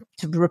help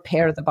to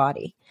repair the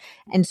body?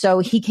 And so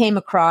he came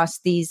across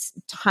these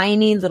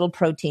tiny little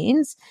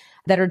proteins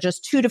that are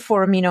just 2 to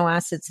 4 amino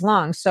acids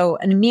long. So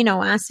an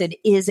amino acid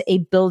is a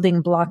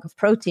building block of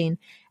protein.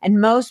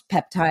 And most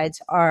peptides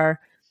are,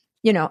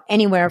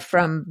 anywhere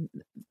from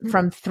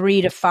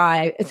 3 to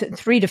 50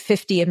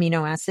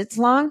 amino acids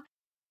long.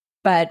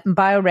 But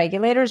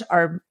bioregulators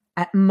are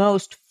at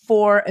most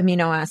 4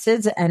 amino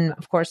acids, and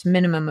of course,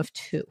 minimum of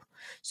 2.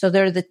 So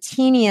they're the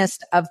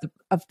teeniest of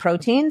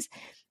proteins,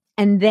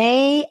 and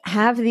they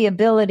have the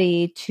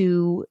ability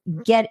to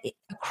get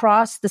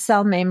across the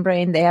cell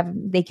membrane.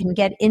 They can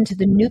get into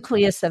the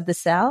nucleus of the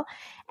cell,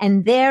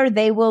 and there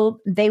they will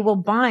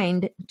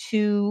bind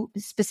to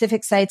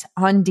specific sites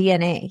on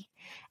DNA.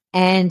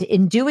 And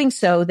in doing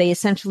so, they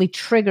essentially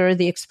trigger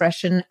the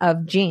expression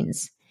of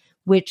genes,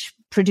 which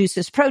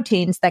produces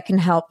proteins that can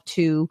help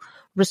to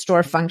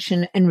restore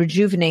function and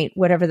rejuvenate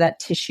whatever that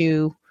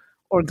tissue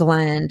or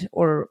gland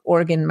or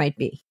organ might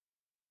be.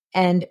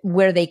 And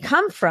where they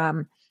come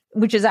from,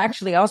 which is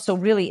actually also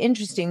really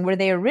interesting, where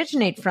they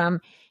originate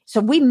from.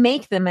 So we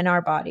make them in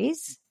our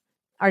bodies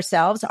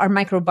ourselves. Our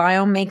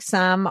microbiome makes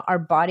some, our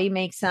body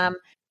makes some.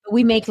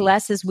 We make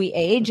less as we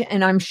age.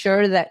 And I'm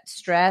sure that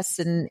stress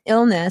and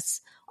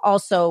illness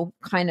also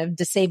kind of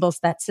disables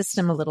that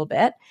system a little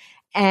bit.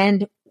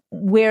 And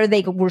where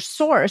they were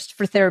sourced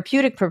for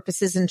therapeutic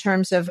purposes in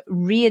terms of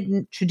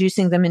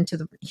reintroducing them into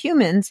the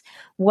humans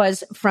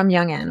was from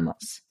young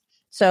animals.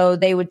 So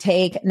they would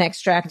take an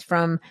extract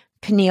from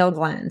pineal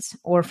glands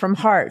or from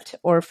heart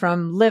or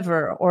from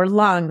liver or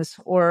lungs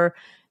or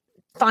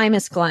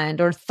thymus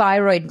gland or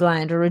thyroid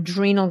gland or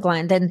adrenal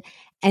gland.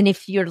 And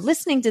if you're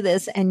listening to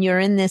this and you're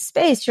in this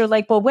space, you're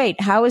like, well, wait,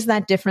 how is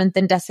that different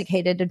than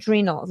desiccated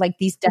adrenal, like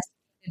these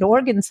desiccated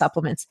organ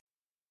supplements?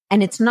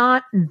 And it's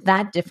not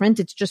that different.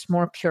 It's just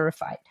more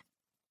purified.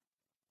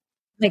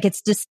 Like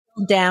it's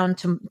distilled down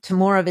to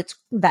more of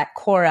that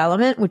core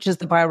element, which is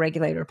the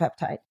bioregulator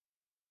peptide.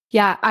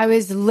 Yeah, I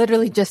was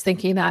literally just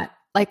thinking that,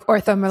 like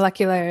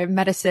orthomolecular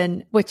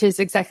medicine, which is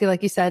exactly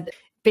like you said.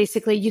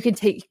 Basically, you can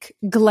take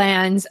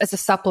glands as a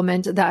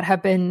supplement that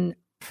have been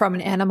from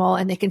an animal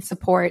and they can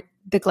support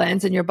the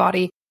glands in your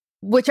body,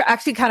 which are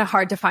actually kind of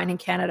hard to find in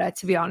Canada,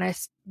 to be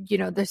honest.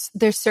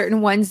 There's certain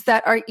ones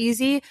that are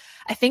easy.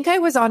 I think I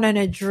was on an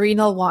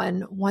adrenal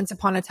one once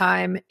upon a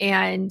time,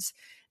 and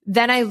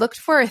then I looked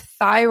for a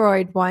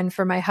thyroid one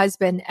for my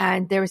husband,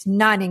 and there was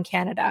none in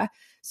Canada.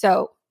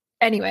 So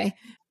anyway,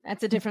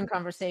 that's a different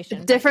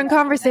conversation.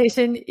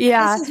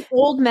 Yeah. This is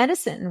old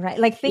medicine, right?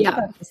 Like think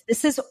about this.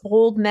 This is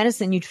old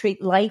medicine. You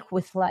treat like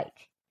with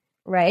like,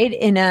 right?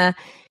 In an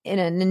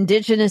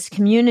indigenous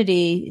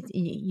community,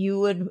 you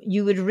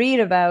would read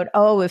about,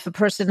 if a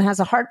person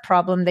has a heart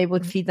problem, they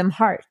would feed them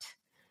heart.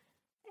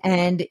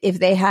 And if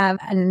they have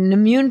an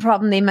immune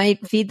problem, they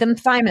might feed them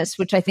thymus,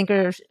 which I think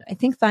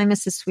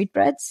thymus is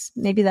sweetbreads.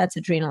 Maybe that's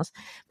adrenals.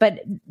 But,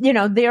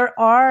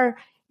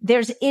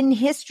 there's in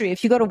history,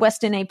 if you go to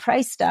Weston A.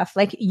 Price stuff,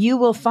 like you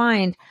will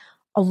find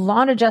a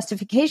lot of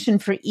justification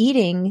for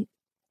eating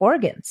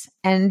organs.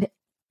 And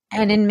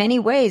in many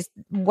ways,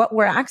 what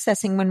we're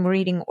accessing when we're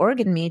eating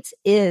organ meats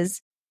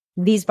is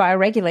these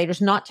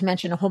bioregulators, not to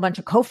mention a whole bunch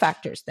of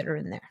cofactors that are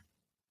in there.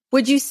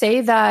 Would you say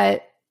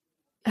that,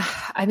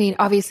 I mean,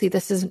 obviously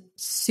this is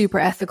super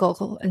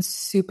ethical and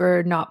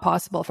super not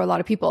possible for a lot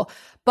of people,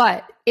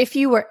 but if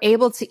you were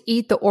able to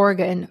eat the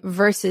organ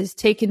versus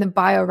taking the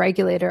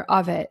bioregulator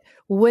of it,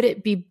 would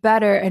it be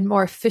better and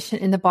more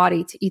efficient in the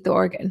body to eat the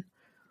organ?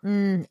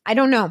 I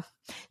don't know.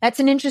 That's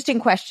an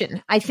interesting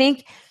question. I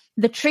think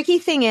the tricky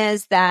thing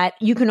is that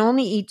you can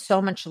only eat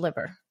so much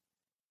liver,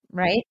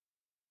 right?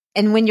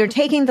 And when you're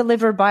taking the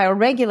liver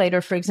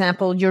bioregulator, for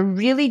example, you're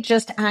really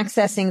just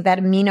accessing that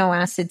amino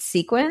acid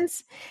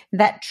sequence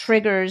that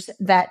triggers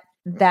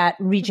that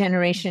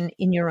regeneration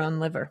in your own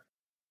liver.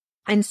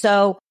 And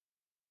so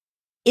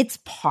it's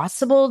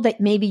possible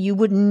that maybe you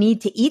wouldn't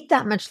need to eat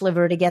that much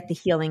liver to get the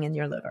healing in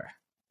your liver,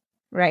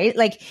 right?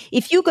 Like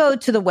if you go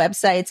to the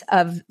websites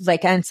of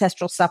like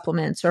Ancestral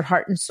Supplements or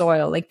Heart and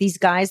Soil, like these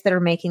guys that are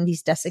making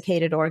these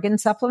desiccated organ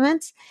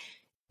supplements,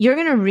 you're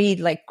going to read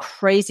like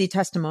crazy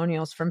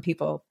testimonials from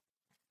people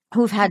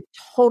who've had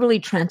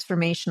totally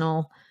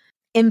transformational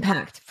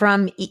impact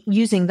from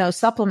using those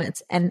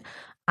supplements. And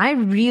I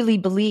really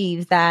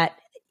believe that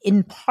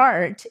in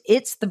part,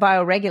 it's the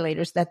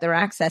bioregulators that they're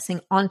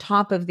accessing on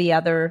top of the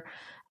other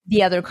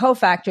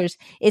cofactors.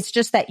 It's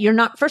just that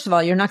first of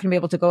all, you're not going to be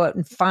able to go out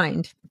and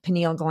find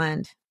pineal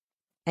gland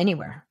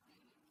anywhere.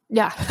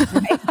 Yeah.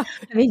 Right?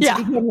 I mean, to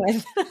begin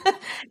with.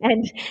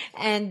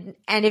 and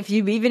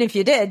even if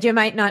you did, you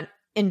might not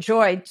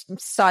enjoy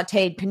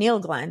sauteed pineal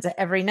glands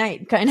every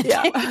night kind of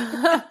thing.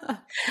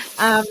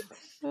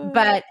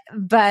 But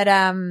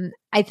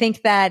I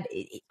think that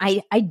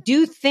I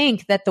do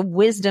think that the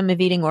wisdom of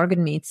eating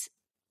organ meats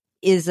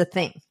is a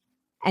thing.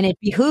 And it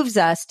behooves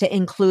us to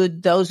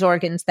include those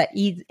organs that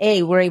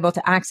A, we're able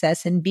to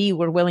access, and B,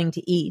 we're willing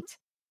to eat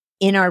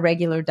in our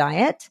regular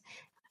diet.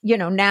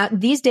 Now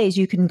these days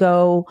you can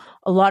go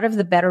a lot of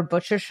the better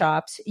butcher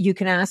shops. You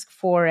can ask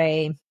for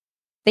a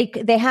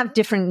They have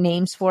different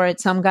names for it.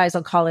 Some guys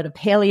will call it a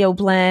paleo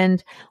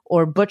blend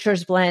or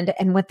butcher's blend.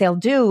 And what they'll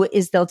do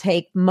is they'll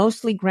take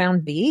mostly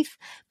ground beef,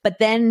 but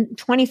then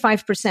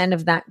 25%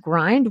 of that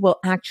grind will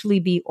actually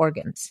be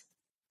organs,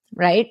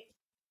 right?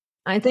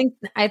 I think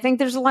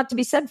there's a lot to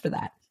be said for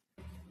that.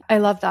 I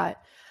love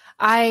that.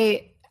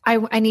 I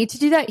need to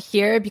do that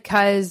here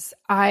because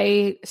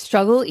I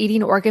struggle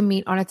eating organ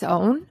meat on its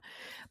own,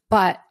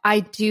 but I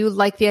do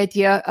like the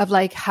idea of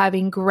like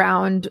having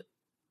ground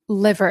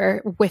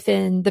liver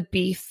within the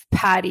beef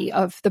patty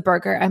of the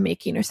burger I'm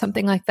making or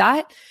something like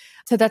that.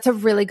 So that's a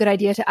really good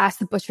idea to ask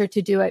the butcher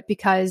to do it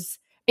because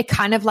it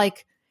kind of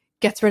like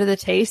gets rid of the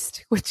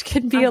taste, which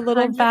can be 100%. A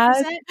little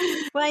bad.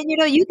 Well,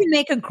 you can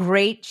make a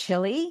great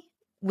chili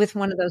with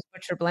one of those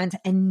butcher blends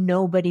and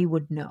nobody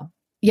would know.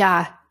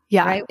 Yeah.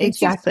 Yeah, right?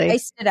 Exactly. You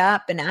spiced it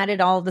up and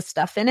added all the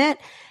stuff in it.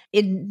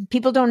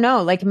 People don't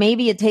know. Like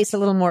maybe it tastes a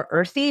little more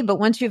earthy, but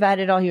once you've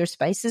added all your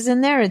spices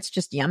in there, it's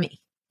just yummy.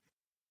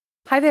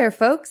 Hi there,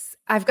 folks.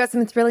 I've got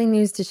some thrilling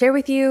news to share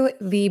with you.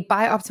 The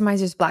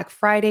BiOptimizers Black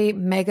Friday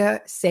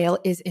mega sale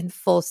is in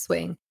full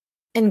swing.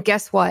 And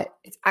guess what?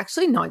 It's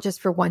actually not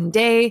just for one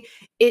day.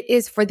 It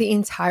is for the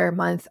entire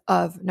month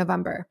of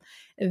November.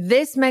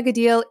 This mega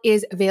deal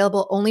is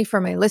available only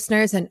for my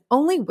listeners and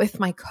only with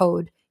my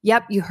code.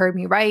 Yep, you heard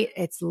me right.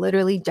 It's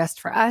literally just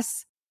for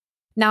us.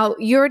 Now,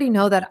 you already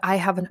know that I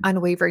have an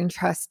unwavering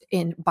trust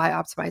in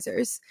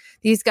BiOptimizers.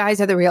 These guys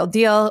are the real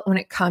deal when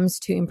it comes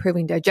to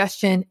improving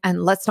digestion.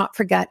 And let's not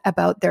forget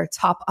about their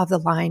top of the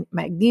line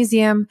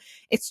magnesium.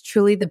 It's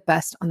truly the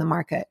best on the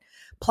market.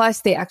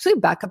 Plus, they actually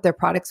back up their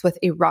products with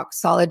a rock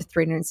solid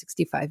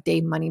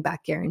 365-day money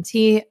back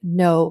guarantee.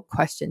 No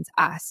questions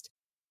asked.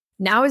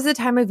 Now is the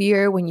time of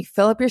year when you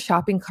fill up your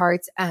shopping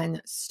carts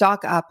and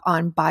stock up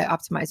on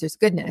BiOptimizers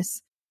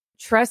goodness.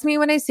 Trust me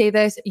when I say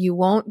this, you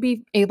won't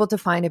be able to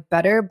find a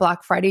better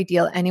Black Friday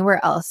deal anywhere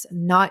else,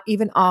 not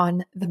even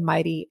on the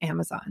mighty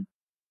Amazon.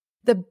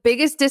 The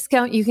biggest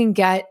discount you can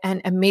get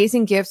and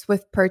amazing gifts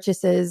with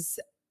purchases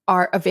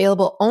are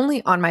available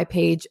only on my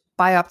page,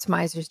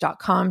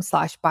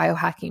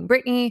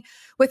 biooptimizers.com/biohackingbrittany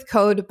with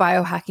code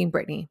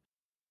biohackingbrittany.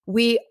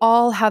 We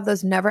all have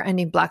those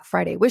never-ending Black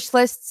Friday wish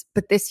lists,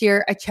 but this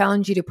year I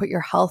challenge you to put your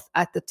health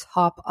at the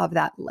top of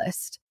that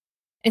list.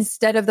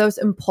 Instead of those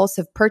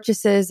impulsive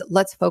purchases,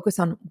 let's focus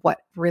on what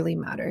really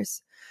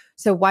matters.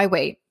 So why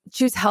wait?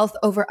 Choose health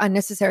over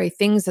unnecessary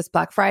things this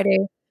Black Friday.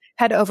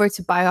 Head over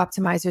to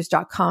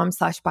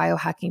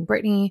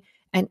biooptimizers.com/biohackingbrittany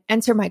and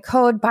enter my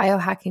code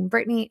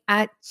biohackingbrittany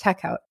at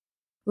checkout.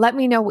 Let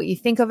me know what you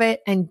think of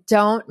it and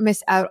don't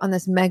miss out on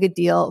this mega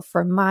deal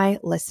for my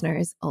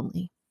listeners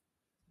only.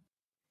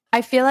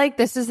 I feel like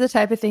this is the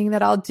type of thing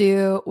that I'll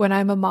do when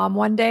I'm a mom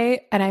one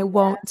day and I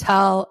won't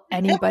tell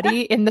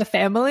anybody in the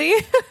family.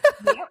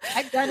 Yep,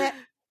 I've done it.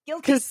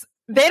 Guilty. Because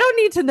they don't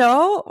need to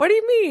know. What do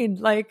you mean?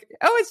 Like,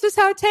 oh, it's just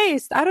how it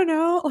tastes. I don't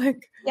know.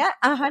 Like, yeah,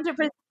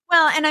 100%.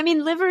 Well, and I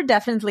mean, liver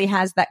definitely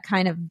has that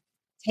kind of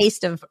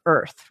taste of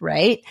earth,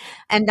 right?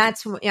 And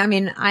that's, I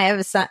mean, I have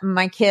a son,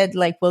 my kid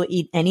like will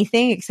eat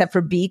anything except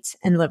for beets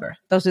and liver.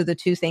 Those are the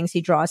two things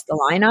he draws the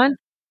line on.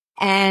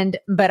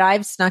 But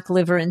I've snuck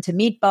liver into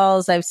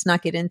meatballs. I've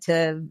snuck it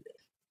into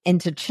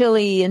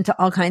chili, into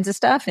all kinds of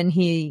stuff. And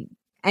he's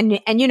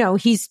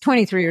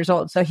 23 years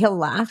old. So he'll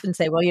laugh and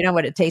say, well, you know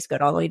what? It tastes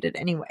good. I'll eat it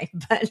anyway.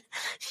 But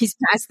he's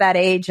past that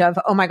age of,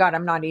 oh my God,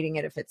 I'm not eating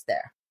it if it's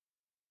there.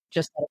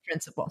 Just out of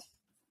principle.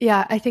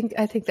 Yeah, I think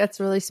that's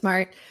really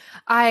smart.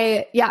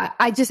 I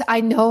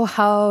know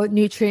how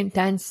nutrient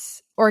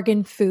dense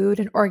organ food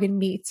and organ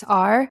meats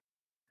are.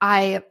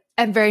 I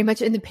am very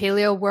much in the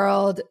paleo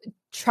world.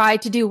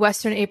 Tried to do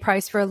Western A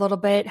price for a little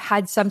bit,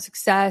 had some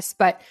success,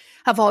 but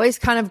have always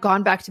kind of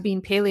gone back to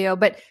being paleo.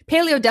 But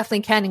paleo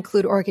definitely can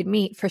include organ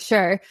meat for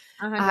sure.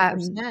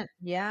 100%.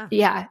 Yeah.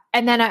 Yeah.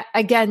 And then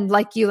again,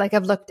 like you, like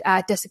I've looked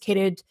at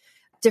desiccated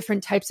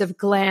different types of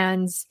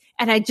glands.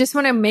 And I just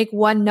want to make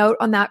one note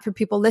on that for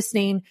people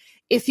listening.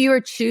 If you are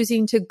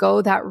choosing to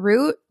go that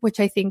route, which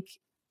I think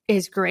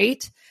is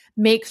great,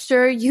 make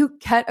sure you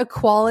get a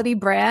quality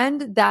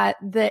brand that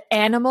the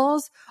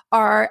animals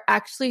are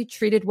actually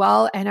treated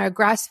well and are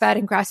grass-fed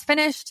and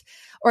grass-finished,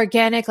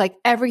 organic, like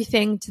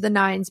everything to the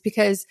nines,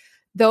 because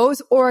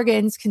those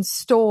organs can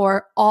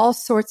store all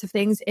sorts of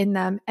things in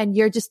them and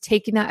you're just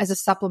taking that as a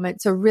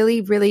supplement. So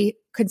really, really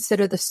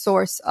consider the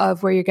source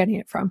of where you're getting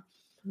it from.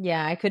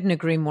 Yeah, I couldn't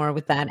agree more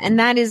with that. And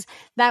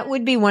that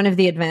would be one of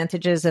the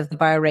advantages of the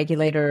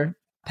Bioregulator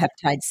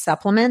peptide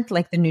supplement,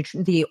 like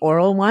the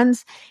oral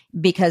ones,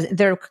 because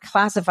they're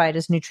classified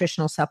as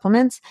nutritional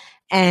supplements.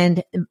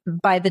 And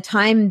by the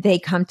time they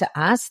come to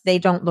us, they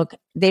don't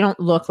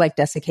look like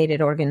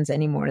desiccated organs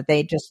anymore.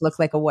 They just look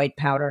like a white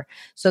powder.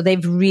 So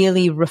they've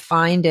really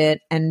refined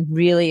it and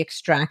really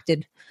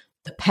extracted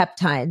the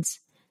peptides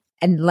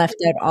and left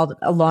out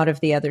a lot of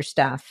the other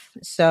stuff.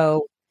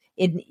 So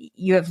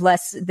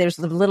there's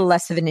a little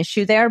less of an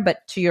issue there,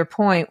 but to your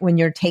point, when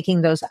you're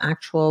taking those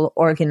actual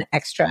organ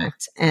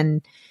extracts,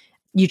 and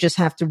you just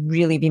have to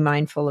really be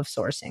mindful of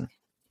sourcing.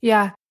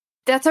 Yeah,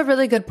 that's a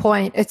really good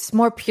point. It's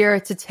more pure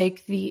to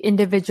take the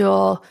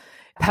individual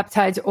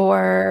peptides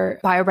or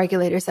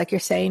bioregulators, like you're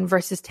saying,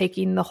 versus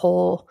taking the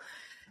whole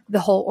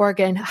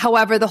organ.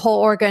 However, the whole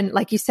organ,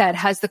 like you said,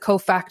 has the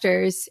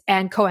cofactors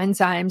and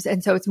coenzymes.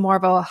 And so it's more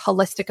of a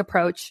holistic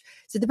approach.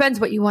 So it depends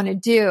what you want to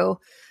do.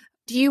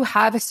 Do you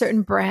have a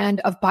certain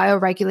brand of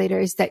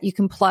bioregulators that you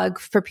can plug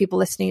for people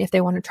listening if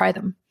they want to try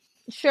them?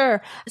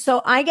 Sure.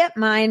 So I get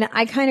mine.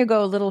 I kind of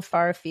go a little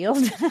far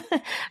afield.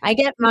 I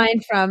get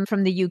mine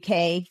from the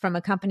UK, from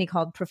a company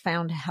called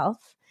Profound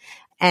Health.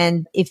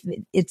 And if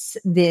it's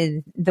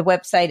the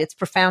website, it's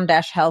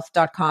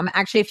profound-health.com.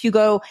 Actually, if you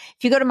go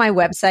to my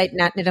website,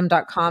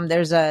 natniddam.com,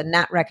 there's a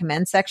Nat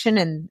Recommend section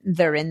and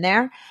they're in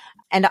there.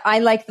 And I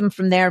like them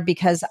from there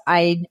because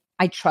I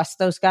trust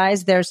those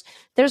guys. There's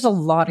a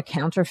lot of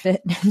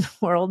counterfeit in the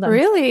world.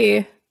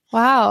 Really?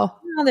 Wow.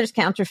 Well, there's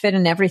counterfeit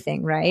in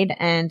everything, right?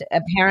 And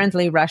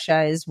apparently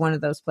Russia is one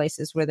of those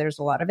places where there's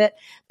a lot of it.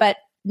 But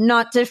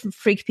not to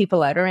freak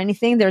people out or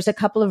anything, there's a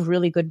couple of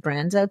really good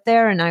brands out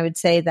there. And I would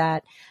say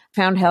that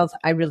Profound Health,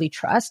 I really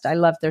trust. I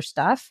love their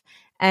stuff.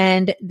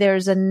 And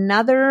there's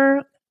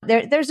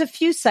there's a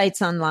few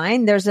sites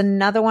online. There's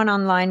another one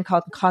online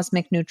called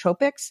Cosmic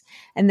Nootropics,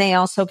 and they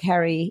also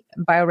carry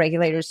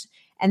bioregulators.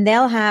 And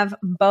they'll have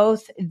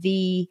both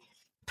the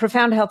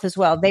Profound Health as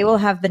well. They will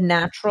have the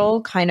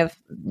natural kind of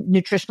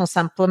nutritional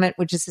supplement,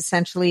 which is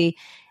essentially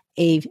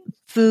a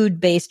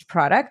food-based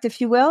product, if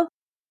you will.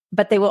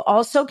 But they will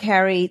also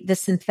carry the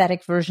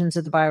synthetic versions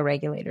of the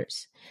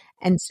bioregulators.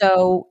 And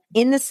so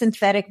in the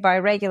synthetic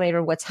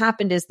bioregulator, what's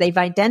happened is they've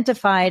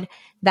identified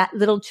that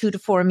little 2 to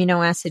 4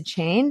 amino acid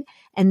chain,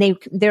 and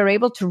they're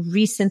able to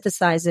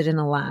resynthesize it in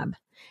a lab.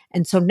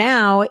 And so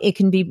now it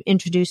can be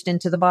introduced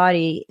into the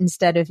body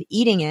instead of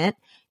eating it.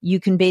 You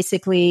can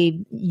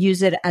basically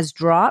use it as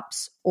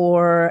drops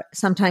or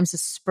sometimes a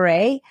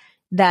spray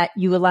that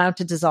you allow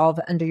to dissolve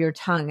under your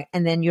tongue.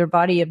 And then your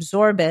body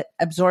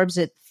absorbs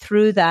it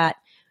through that.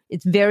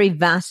 It's very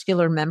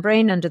vascular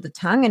membrane under the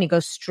tongue, and it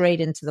goes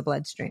straight into the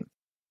bloodstream.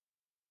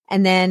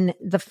 And then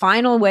the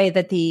final way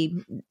that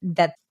the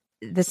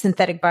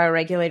synthetic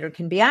bioregulator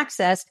can be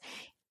accessed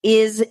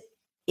is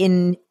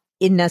in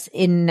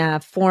a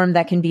form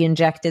that can be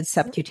injected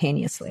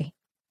subcutaneously.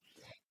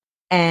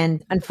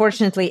 And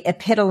unfortunately,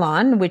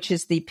 Epidolon, which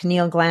is the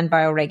pineal gland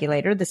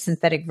bioregulator, the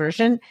synthetic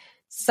version,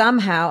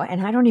 somehow,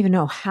 and I don't even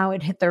know how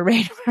it hit their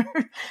radar,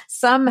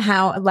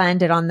 somehow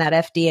landed on that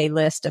FDA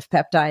list of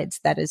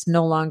peptides that is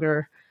no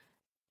longer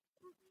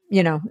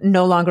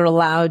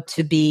allowed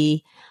to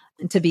be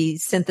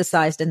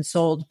synthesized and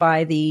sold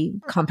by the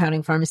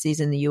compounding pharmacies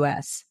in the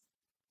US.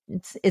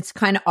 It's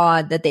kind of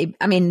odd that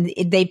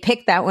they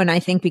picked that one, I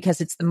think,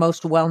 because it's the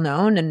most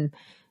well-known and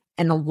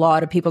a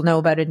lot of people know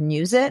about it and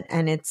use it.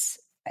 And it's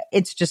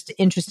just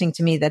interesting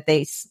to me that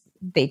they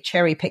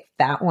cherry picked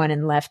that one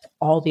and left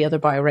all the other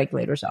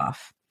bioregulators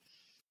off.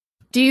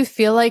 Do you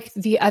feel like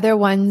the other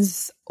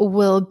ones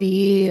will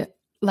be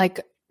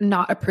like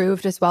not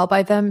approved as well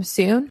by them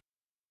soon?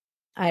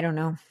 I don't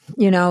know.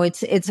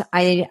 It's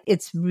a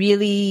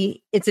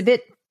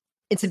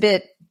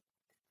bit,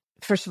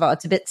 first of all,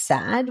 it's a bit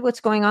sad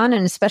what's going on.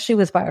 And especially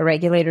with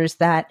bioregulators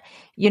that,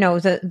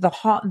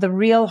 the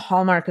real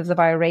hallmark of the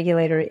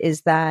bioregulator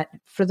is that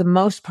for the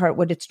most part,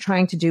 what it's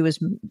trying to do is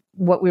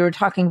what we were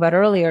talking about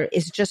earlier,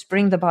 is just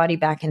bring the body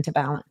back into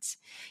balance.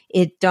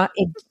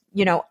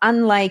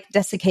 Unlike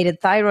desiccated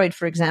thyroid,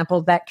 for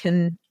example, that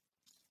can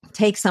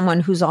take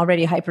someone who's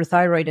already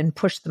hyperthyroid and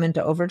push them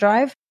into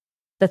overdrive.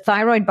 The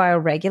thyroid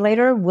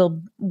bioregulator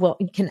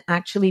can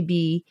actually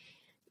be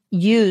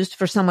used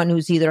for someone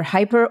who's either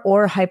hyper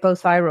or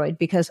hypothyroid,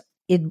 because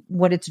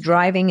what it's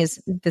driving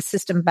is the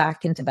system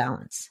back into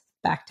balance,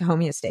 back to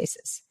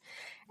homeostasis.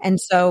 And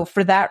so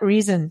for that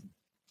reason,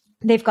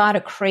 they've got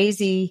a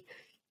crazy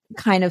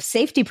kind of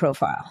safety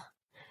profile.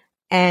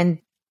 And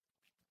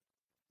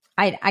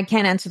I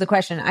can't answer the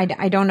question.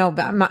 I don't know,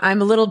 but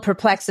I'm a little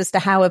perplexed as to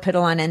how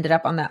Epidolon ended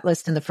up on that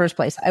list in the first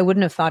place. I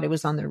wouldn't have thought it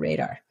was on their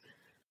radar.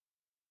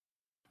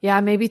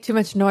 Yeah, maybe too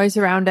much noise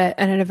around it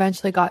and it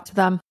eventually got to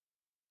them.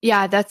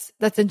 Yeah, that's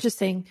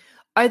interesting.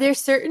 Are there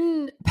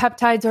certain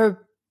peptides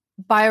or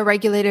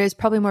bioregulators,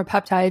 probably more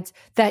peptides,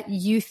 that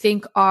you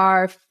think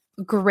are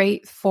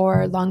great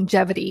for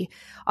longevity?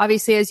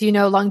 Obviously, as you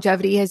know,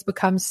 longevity has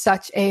become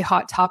such a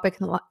hot topic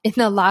in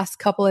the last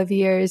couple of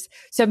years.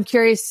 So I'm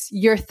curious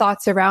your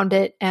thoughts around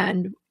it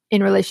and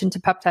in relation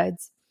to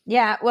peptides.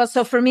 Yeah, well,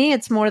 so for me,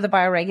 it's more the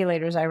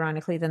bioregulators,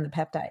 ironically, than the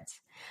peptides.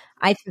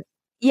 I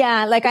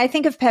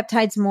think of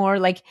peptides more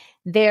like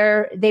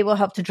they will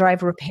help to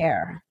drive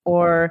repair,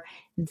 or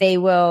they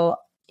will,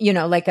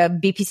 like a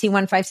BPC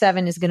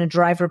 157 is going to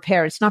drive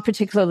repair. It's not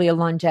particularly a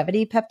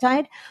longevity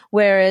peptide,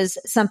 whereas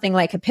something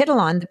like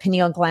Epidolon, the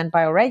pineal gland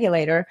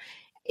bioregulator,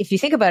 if you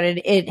think about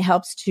it, it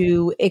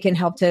can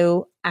help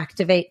to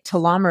activate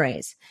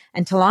telomerase.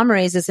 And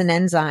telomerase is an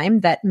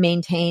enzyme that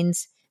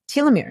maintains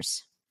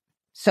telomeres.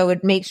 So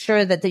it makes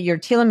sure that your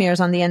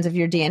telomeres on the ends of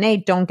your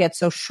DNA don't get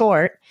so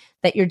short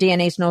that your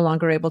DNA is no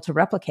longer able to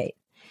replicate.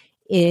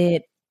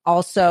 It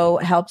also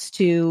helps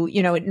to,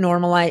 it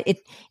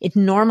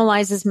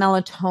normalizes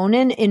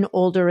melatonin in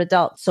older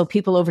adults. So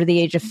people over the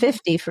age of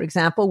 50, for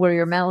example, where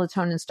your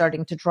melatonin is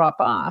starting to drop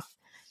off,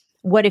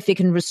 what if it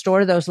can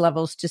restore those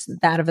levels to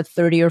that of a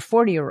 30 or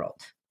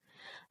 40-year-old?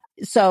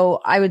 So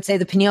I would say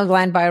the pineal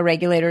gland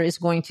bioregulator is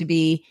going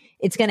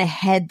to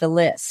head the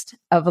list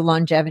of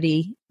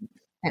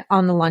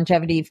on the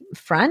longevity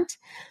front.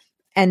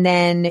 And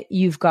then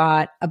you've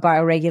got a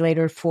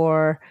bioregulator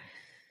for,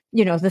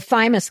 the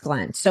thymus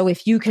gland. So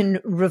if you can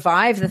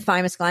revive the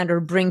thymus gland or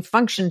bring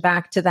function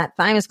back to that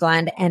thymus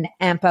gland and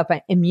amp up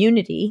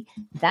immunity,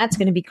 that's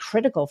going to be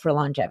critical for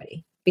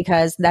longevity,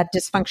 because that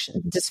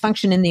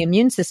dysfunction in the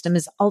immune system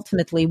is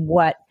ultimately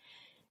what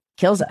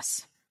kills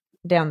us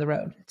down the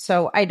road.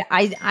 So I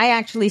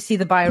actually see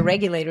the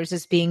bioregulators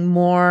as being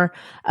more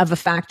of a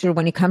factor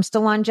when it comes to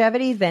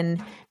longevity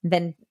than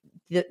the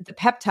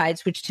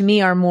peptides, which to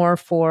me are more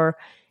for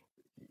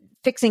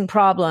fixing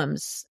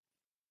problems.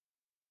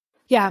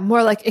 Yeah,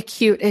 more like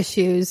acute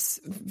issues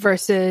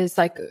versus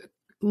like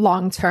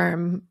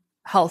long-term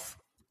health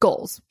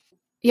goals.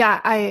 Yeah,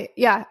 I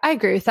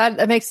agree with that.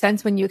 That makes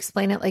sense when you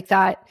explain it like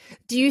that.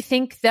 Do you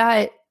think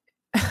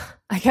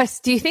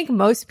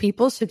most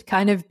people should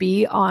kind of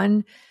be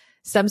on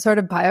some sort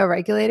of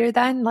bioregulator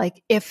then?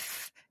 Like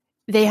if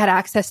they had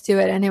access to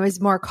it and it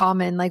was more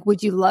common, like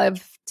would you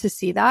love to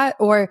see that?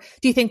 Or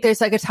do you think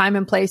there's like a time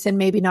and place and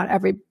maybe not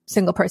every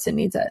single person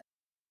needs it?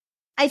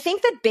 I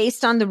think that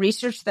based on the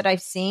research that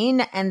I've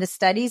seen and the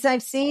studies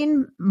I've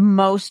seen,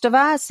 most of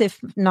us, if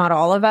not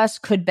all of us,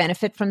 could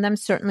benefit from them,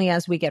 certainly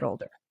as we get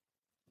older,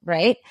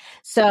 right?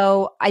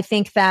 So I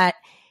think that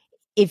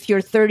if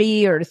you're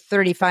 30 or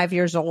 35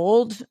 years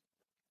old,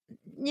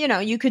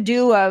 you could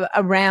do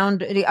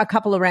a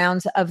couple of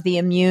rounds of the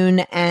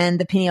immune and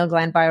the pineal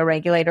gland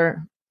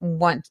bioregulator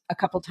a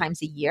couple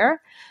times a year.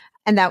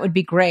 And that would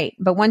be great.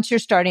 But once you're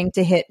starting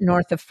to hit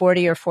north of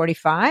 40 or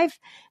 45,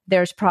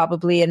 there's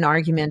probably an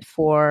argument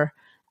for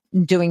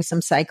doing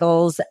some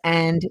cycles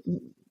and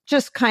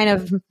just kind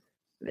of,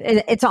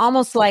 it's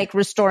almost like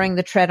restoring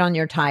the tread on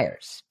your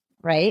tires,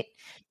 right?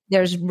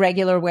 There's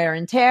regular wear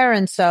and tear.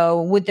 And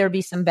so would there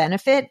be some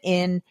benefit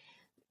in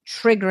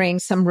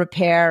triggering some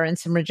repair and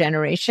some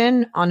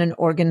regeneration on an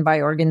organ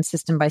by organ,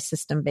 system by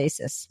system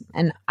basis?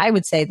 And I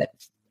would say that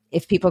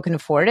if people can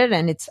afford it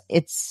and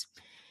it's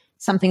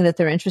something that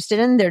they're interested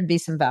in, there'd be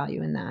some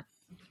value in that.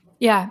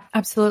 Yeah,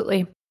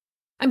 absolutely.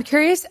 I'm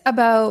curious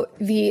about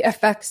the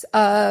effects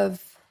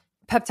of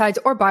peptides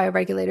or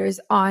bioregulators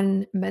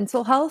on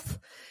mental health.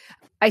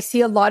 I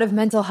see a lot of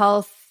mental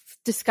health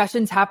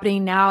discussions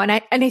happening now, and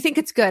I think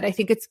it's good. I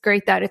think it's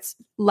great that it's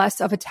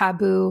less of a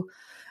taboo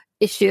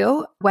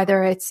issue,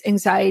 whether it's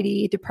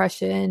anxiety,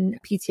 depression,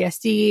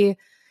 PTSD,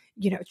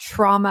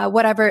 trauma,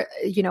 whatever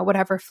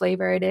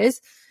flavor it is.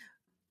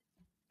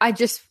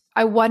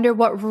 I wonder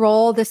what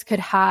role this could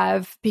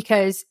have,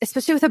 because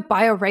especially with a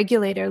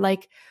bioregulator,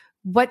 like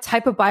what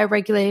type of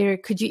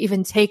bioregulator could you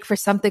even take for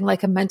something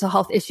like a mental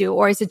health issue?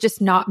 Or is it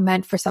just not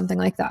meant for something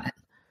like that?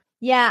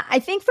 Yeah, I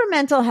think for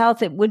mental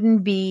health, it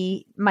wouldn't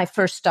be my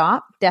first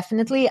stop.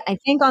 Definitely. I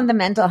think on the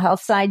mental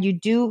health side, you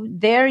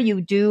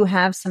do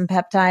have some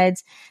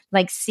peptides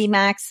like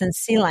Cmax and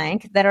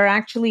Clank that are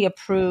actually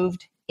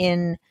approved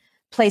in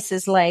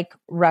places like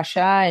Russia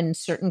and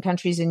certain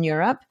countries in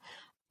Europe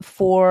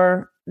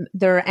for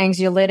their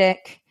anxiolytic.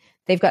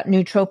 They've got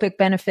nootropic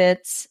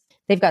benefits.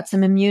 They've got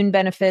some immune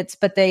benefits,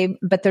 but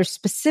they're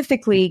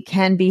specifically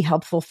can be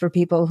helpful for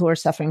people who are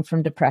suffering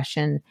from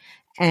depression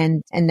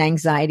and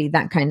anxiety,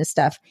 that kind of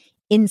stuff.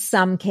 In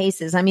some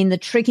cases, I mean, the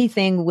tricky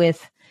thing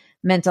with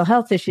mental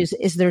health issues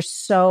is they're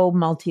so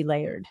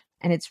multi-layered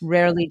and it's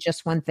rarely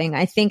just one thing.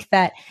 I think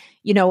that,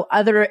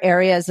 other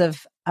areas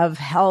of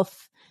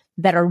health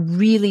that are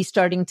really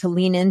starting to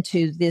lean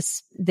into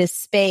this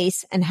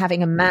space and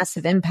having a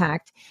massive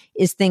impact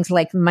is things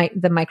like the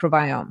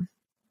microbiome,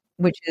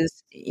 which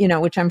is,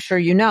 which I'm sure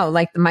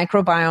like the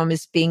microbiome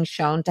is being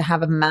shown to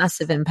have a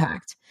massive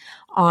impact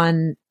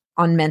on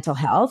mental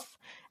health,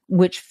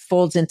 which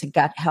folds into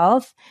gut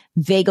health.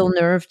 Vagal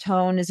nerve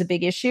tone is a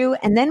big issue.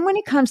 And then when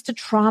it comes to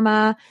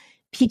trauma,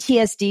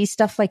 PTSD,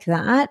 stuff like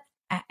that,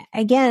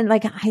 again,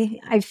 like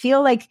I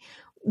feel like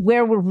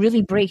where we're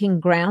really breaking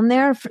ground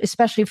there,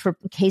 especially for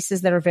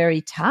cases that are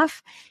very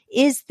tough,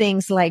 is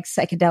things like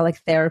psychedelic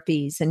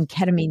therapies and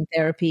ketamine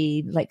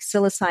therapy, like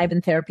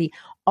psilocybin therapy,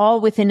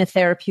 all within a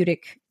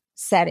therapeutic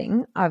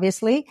setting,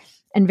 obviously,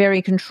 and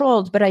very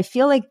controlled. But I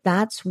feel like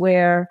that's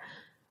where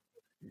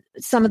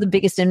some of the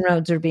biggest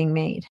inroads are being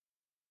made.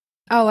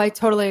 Oh, I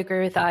totally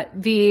agree with that.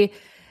 In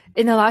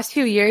the last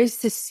few years,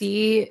 to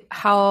see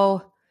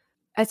how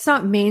it's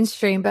not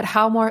mainstream, but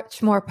how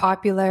much more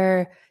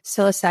popular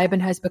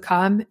psilocybin has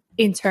become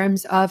in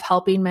terms of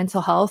helping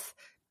mental health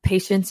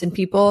patients and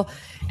people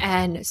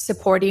and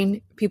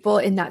supporting people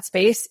in that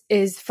space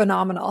is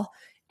phenomenal.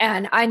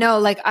 And I know,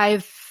 like,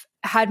 I've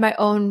had my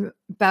own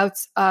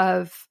bouts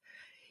of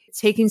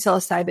taking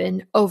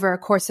psilocybin over a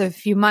course of a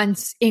few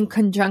months in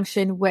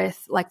conjunction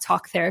with like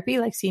talk therapy,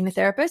 like seeing a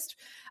therapist.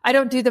 I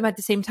don't do them at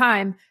the same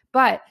time,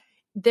 but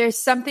there's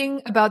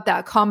something about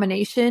that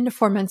combination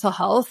for mental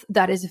health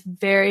that is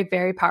very,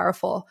 very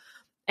powerful.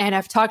 And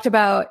I've talked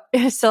about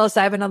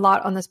psilocybin a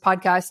lot on this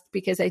podcast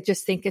because I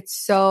just think it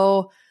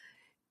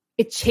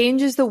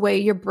changes the way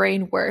your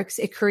brain works.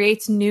 It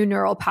creates new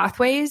neural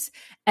pathways.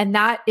 And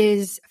that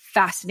is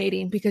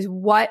fascinating because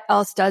what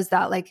else does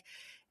that? Like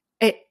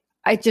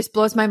it just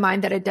blows my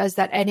mind that it does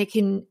that. And it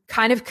can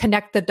kind of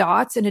connect the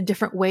dots in a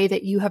different way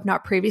that you have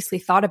not previously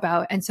thought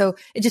about. And so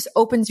it just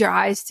opens your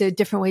eyes to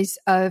different ways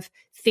of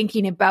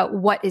thinking about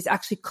what is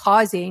actually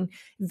causing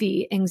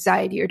the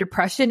anxiety or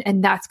depression.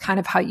 And that's kind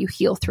of how you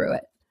heal through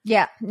it.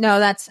 Yeah, no,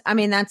 that's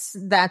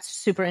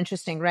super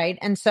interesting, right?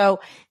 And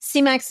so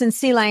CMAX and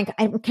C-Lank,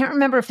 I can't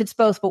remember if it's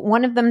both, but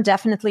one of them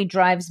definitely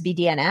drives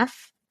BDNF.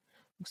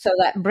 So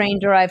that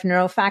brain-derived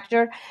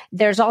neurofactor.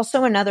 There's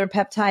also another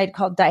peptide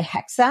called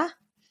dihexa,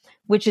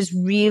 which is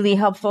really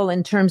helpful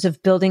in terms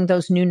of building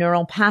those new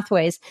neural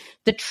pathways.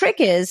 The trick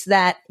is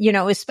that,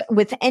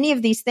 with any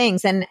of these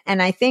things, and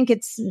I think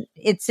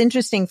it's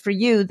interesting for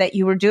you that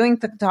you were doing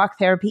the talk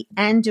therapy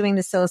and doing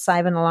the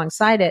psilocybin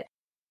alongside it,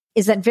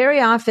 is that very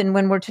often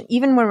when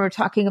we're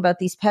talking about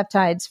these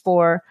peptides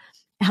for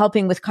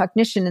helping with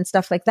cognition and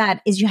stuff like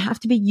that, is you have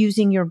to be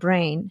using your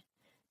brain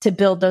to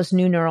build those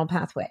new neural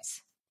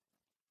pathways.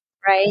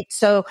 Right.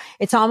 So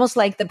it's almost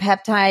like the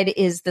peptide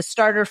is the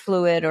starter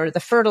fluid or the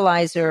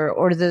fertilizer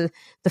or the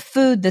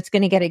food that's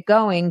going to get it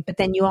going. But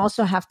then you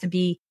also have to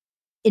be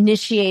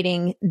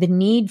initiating the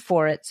need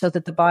for it so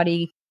that the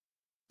body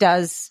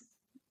does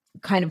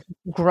kind of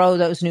grow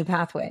those new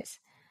pathways.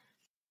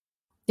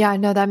 Yeah,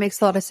 no, that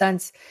makes a lot of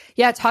sense.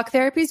 Yeah, talk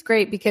therapy is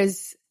great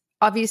because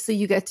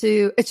obviously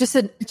it's just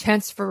a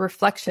chance for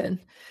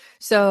reflection.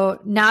 So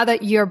now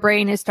that your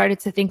brain has started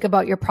to think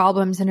about your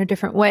problems in a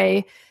different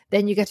way,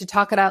 then you get to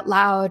talk it out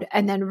loud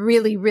and then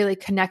really, really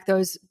connect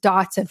those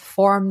dots and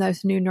form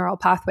those new neural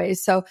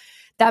pathways. So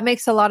that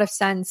makes a lot of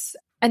sense.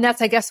 And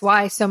that's, I guess,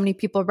 why so many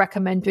people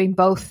recommend doing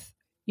both,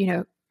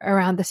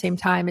 around the same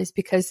time, is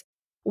because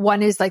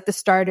one is like the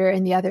starter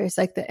and the other is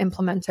like the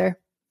implementer.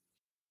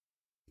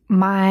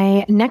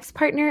 My next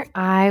partner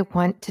I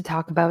want to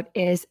talk about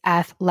is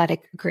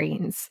Athletic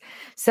Greens.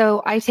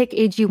 So I take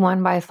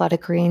AG1 by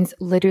Athletic Greens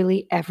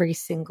literally every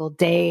single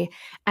day.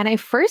 And I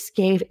first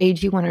gave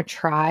AG1 a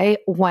try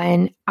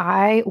when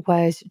I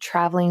was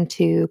traveling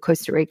to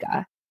Costa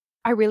Rica.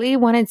 I really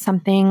wanted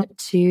something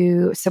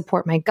to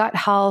support my gut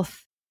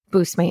health,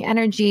 boost my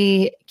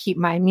energy, keep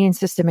my immune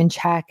system in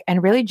check,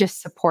 and really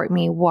just support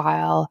me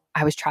while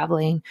I was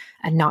traveling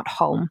and not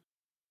home.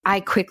 I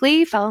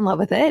quickly fell in love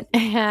with it.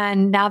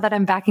 And now that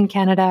I'm back in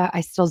Canada, I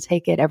still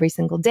take it every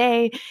single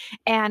day.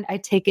 And I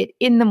take it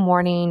in the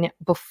morning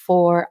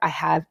before I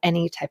have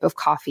any type of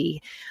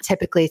coffee.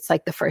 Typically, it's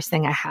like the first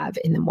thing I have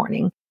in the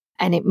morning.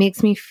 And it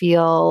makes me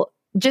feel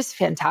just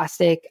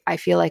fantastic. I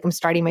feel like I'm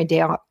starting my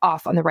day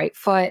off on the right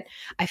foot.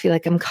 I feel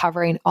like I'm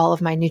covering all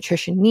of my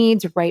nutrition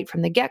needs right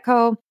from the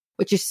get-go,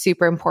 which is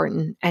super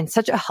important and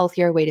such a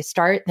healthier way to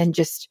start than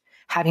just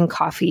having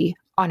coffee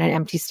on an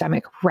empty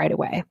stomach right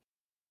away.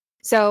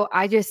 So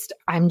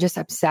I'm just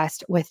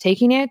obsessed with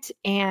taking it.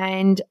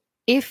 And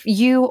if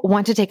you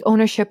want to take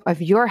ownership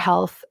of your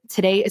health,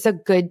 today is a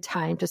good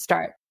time to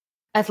start.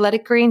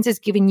 Athletic Greens is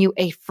giving you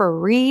a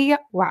free,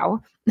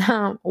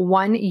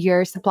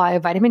 1-year supply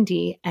of vitamin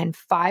D and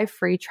 5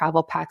 free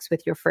travel packs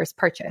with your first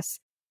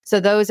purchase. So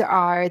those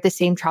are the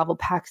same travel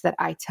packs that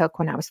I took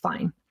when I was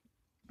flying.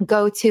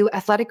 Go to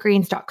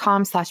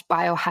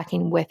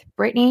athleticgreens.com/biohacking with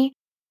Brittany.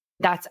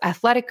 That's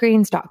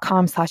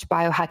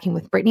athleticgreens.com/biohacking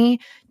with Brittany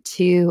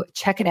to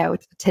check it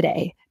out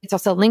today. It's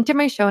also linked in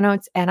my show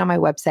notes and on my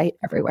website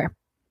everywhere.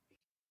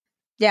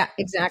 Yeah,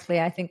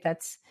 exactly. I think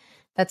that's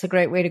a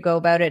great way to go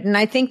about it. And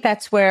I think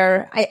that's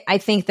where I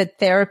think that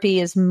therapy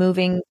is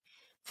moving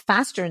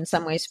faster in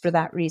some ways for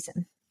that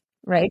reason,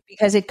 right?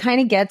 Because it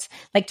kind of gets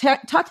like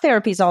talk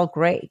therapy is all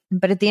great,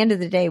 but at the end of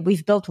the day,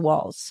 we've built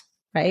walls,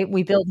 right?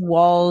 We build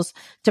walls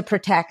to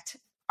protect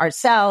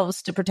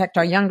ourselves, to protect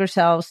our younger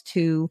selves,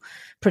 to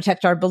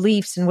protect our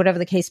beliefs and whatever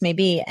the case may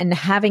be. And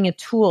having a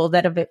tool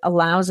that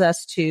allows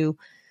us to,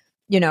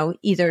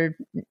 either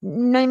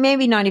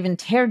maybe not even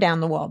tear down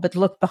the wall, but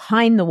look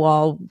behind the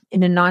wall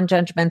in a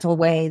non-judgmental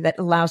way that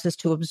allows us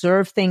to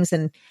observe things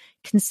and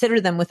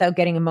consider them without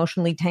getting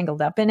emotionally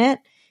tangled up in it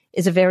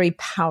is a very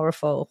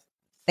powerful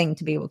thing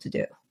to be able to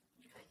do.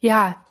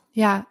 Yeah.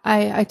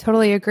 I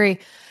totally agree.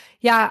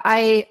 Yeah.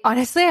 I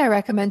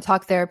recommend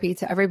talk therapy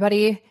to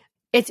everybody.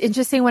 It's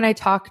interesting when I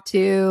talk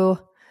to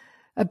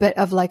a bit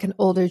of like an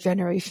older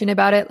generation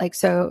about it. Like,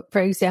 so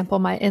for example,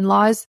 my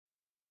in-laws,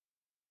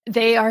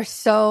 they are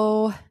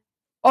so,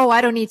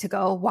 I don't need to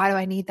go. Why do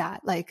I need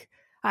that? Like,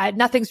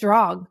 nothing's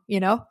wrong,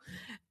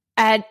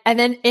 And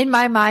then in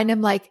my mind,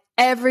 I'm like,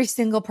 every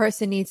single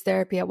person needs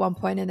therapy at one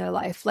point in their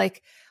life.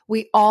 Like,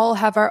 we all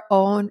have our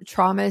own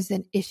traumas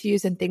and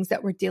issues and things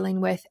that we're dealing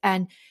with.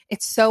 And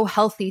it's so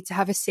healthy to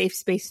have a safe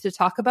space to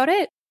talk about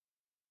it.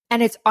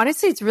 And it's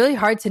really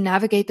hard to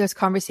navigate those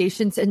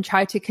conversations and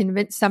try to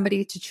convince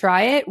somebody to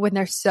try it when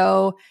they're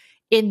so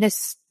in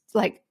this,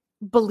 like,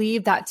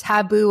 believe that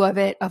taboo of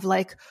it, of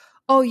like,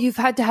 oh, you've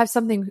had to have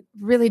something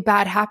really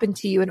bad happen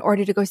to you in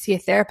order to go see a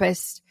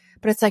therapist.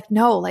 But it's like,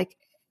 no, like,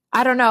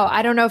 I don't know.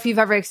 I don't know if you've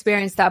ever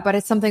experienced that, but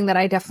it's something that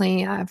I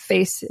definitely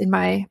face in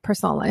my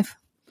personal life.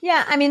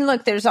 Yeah. I mean,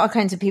 look, there's all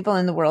kinds of people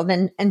in the world,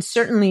 and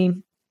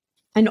certainly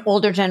in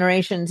older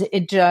generations,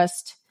 it's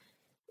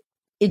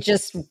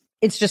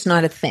just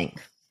not a thing.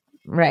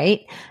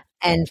 Right.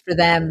 And for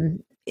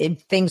them,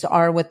 things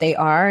are what they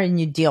are, and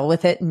you deal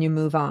with it and you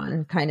move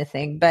on, kind of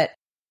thing. But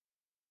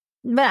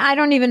I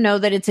don't even know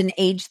that it's an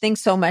age thing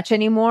so much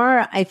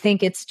anymore. I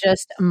think it's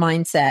just a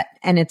mindset,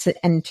 and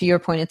and to your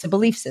point, it's a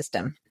belief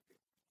system.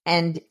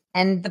 And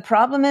the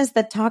problem is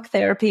that talk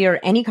therapy or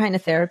any kind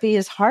of therapy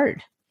is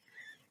hard.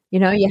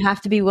 You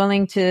have to be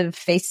willing to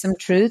face some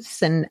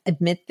truths and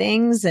admit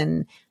things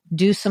and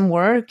do some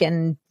work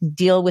and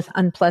deal with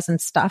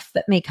unpleasant stuff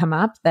that may come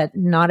up that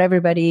not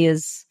everybody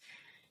is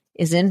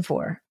in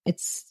for.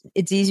 It's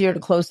easier to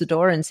close the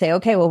door and say,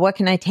 okay, well, what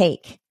can I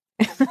take?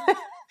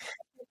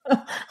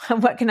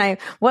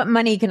 What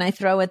money can I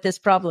throw at this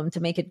problem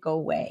to make it go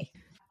away?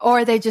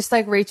 Or they just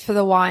like reach for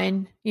the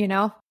wine,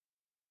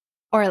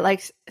 or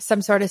like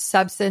some sort of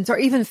substance, or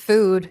even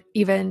food,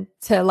 even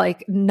to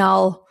like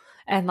null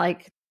and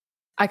like,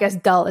 I guess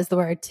dull is the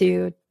word,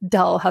 to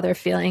dull how they're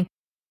feeling.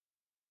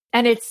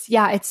 And it's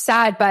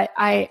sad, but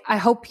I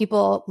hope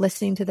people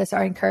listening to this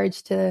are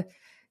encouraged to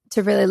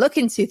really look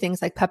into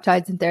things like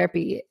peptides and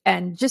therapy,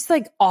 and just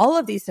like all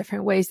of these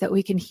different ways that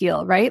we can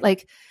heal, right?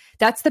 Like,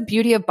 that's the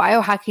beauty of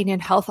biohacking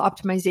and health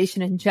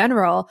optimization in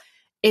general,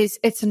 is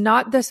it's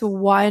not this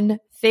one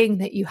thing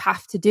that you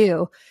have to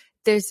do.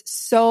 There's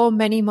so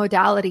many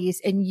modalities,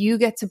 and you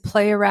get to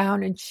play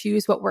around and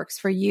choose what works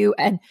for you.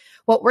 And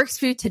what works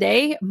for you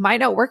today might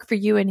not work for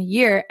you in a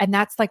year. And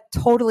that's like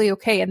totally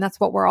okay. And that's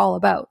what we're all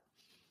about.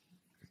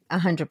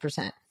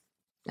 100%.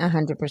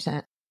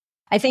 100%.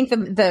 I think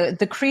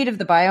the creed of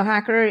the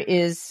biohacker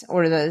is,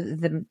 or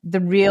the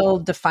real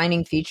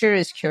defining feature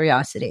is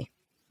curiosity.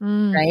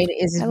 Right?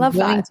 Is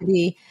willing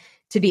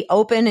to be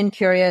open and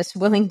curious,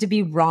 willing to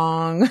be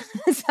wrong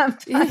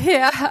sometimes.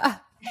 Yeah.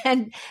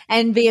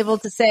 And be able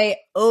to say,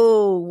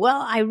 oh,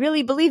 well, I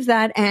really believe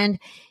that. And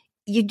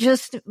you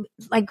just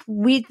like,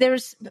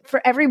 there's,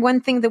 for every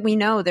one thing that we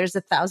know, there's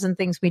 1,000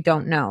 things we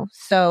don't know.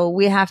 So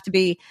we have to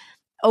be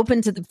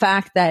open to the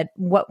fact that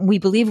what we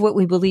believe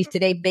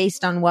today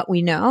based on what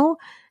we know,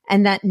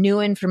 and that new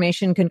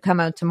information can come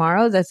out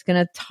tomorrow that's going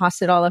to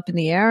toss it all up in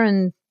the air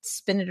and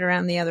spin it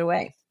around the other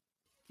way.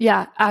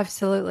 Yeah,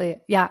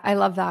 absolutely. Yeah, I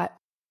love that.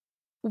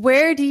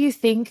 Where do you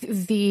think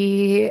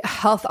the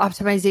health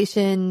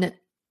optimization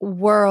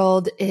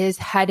world is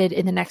headed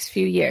in the next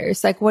few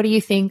years? Like, what do you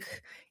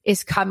think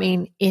is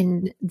coming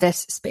in this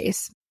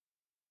space?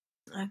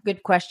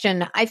 Good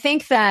question. I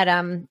think that,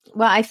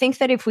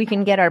 if we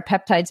can get our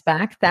peptides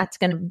back,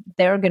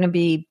 they're going to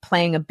be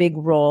playing a big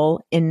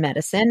role in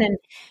medicine. And,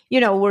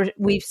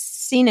 we've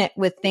seen it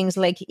with things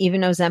like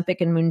even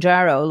Ozempic and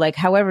Mounjaro, like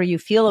however you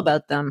feel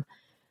about them,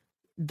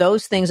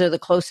 those things are the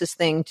closest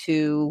thing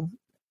to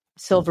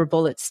silver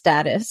bullet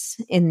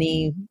status in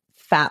the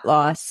fat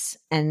loss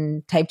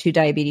and type 2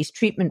 diabetes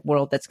treatment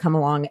world that's come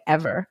along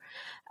ever.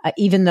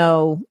 Even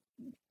though,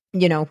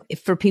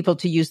 if for people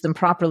to use them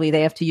properly,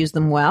 they have to use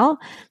them well.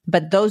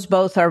 But those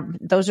are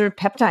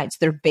peptides.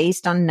 They're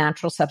based on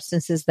natural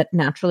substances that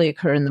naturally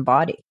occur in the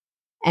body.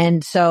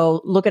 And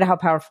so look at how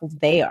powerful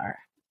they are.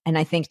 And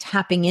I think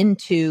tapping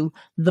into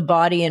the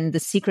body and the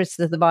secrets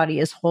that the body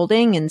is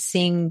holding and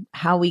seeing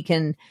how we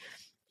can,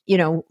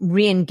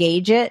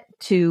 re-engage it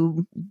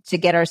to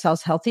get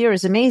ourselves healthier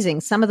is amazing.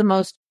 Some of the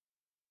most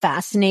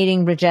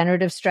fascinating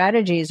regenerative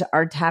strategies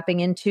are tapping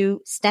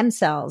into stem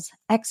cells,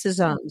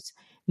 exosomes,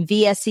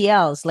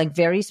 VSELs, like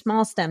very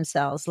small stem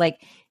cells.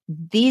 Like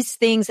these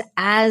things,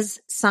 as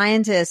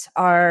scientists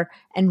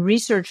and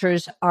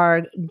researchers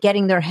are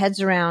getting their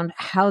heads around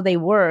how they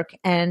work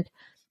and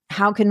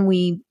how can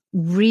we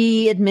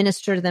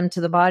re-administer them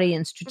to the body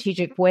in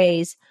strategic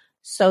ways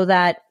so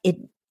that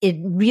it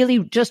really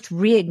just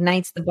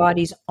reignites the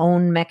body's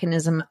own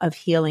mechanism of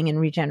healing and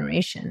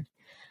regeneration.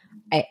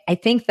 I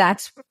think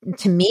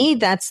to me,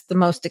 that's the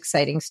most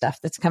exciting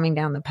stuff that's coming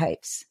down the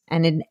pipes.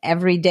 And in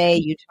every day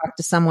you talk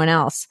to someone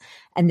else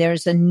and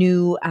there's a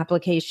new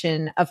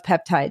application of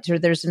peptides, or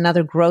there's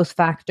another growth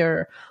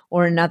factor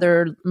or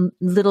another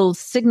little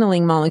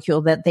signaling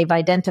molecule that they've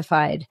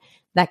identified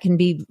that can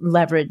be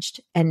leveraged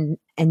and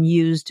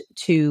used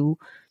to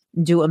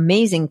do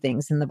amazing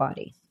things in the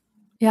body.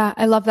 Yeah,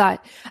 I love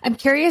that. I'm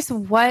curious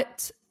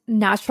what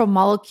natural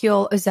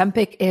molecule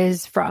Ozempic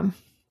is from.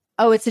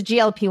 Oh, it's a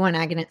GLP-1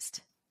 agonist.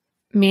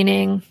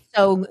 Meaning?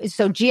 So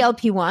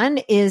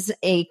GLP-1 is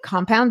a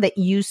compound that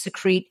you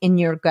secrete in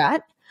your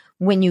gut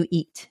when you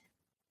eat.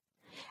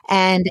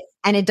 And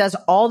it does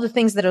all the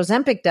things that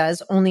Ozempic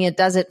does, only it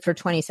does it for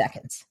 20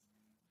 seconds.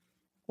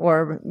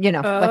 Or, like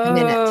a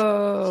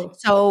minute.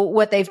 So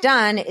what they've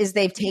done is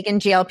they've taken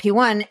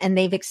GLP-1 and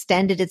they've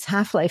extended its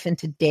half-life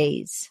into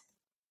days.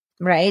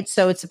 right?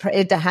 So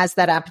it has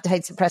that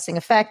appetite suppressing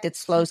effect. It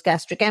slows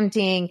gastric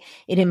emptying.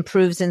 It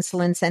improves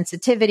insulin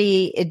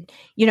sensitivity.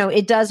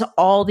 It does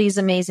all these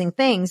amazing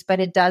things,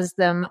 but it does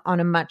them on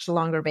a much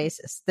longer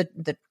basis.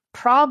 The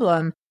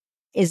problem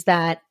is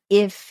that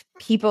if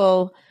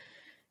people,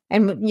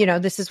 and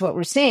this is what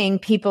we're seeing,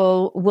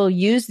 people will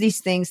use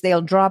these things,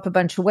 they'll drop a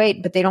bunch of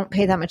weight, but they don't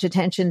pay that much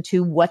attention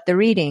to what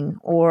they're eating,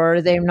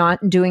 or they're not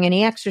doing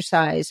any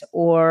exercise,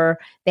 or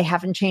they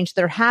haven't changed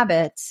their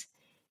habits.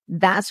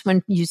 That's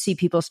when you see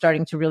people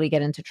starting to really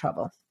get into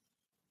trouble.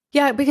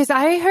 Yeah, because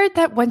I heard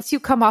that once you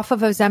come off of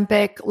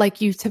Ozempic,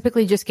 like you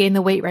typically just gain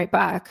the weight right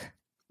back.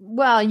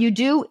 Well, you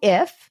do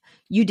if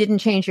you didn't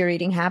change your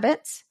eating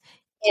habits,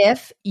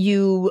 if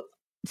you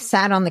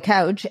sat on the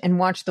couch and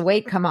watched the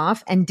weight come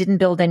off and didn't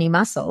build any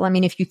muscle. I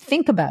mean, if you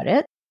think about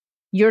it,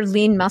 your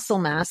lean muscle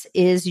mass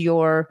is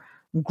your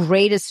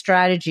greatest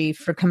strategy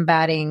for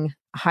combating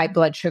high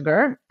blood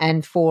sugar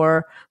and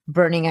for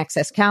burning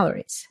excess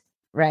calories,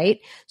 right?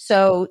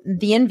 So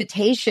the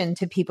invitation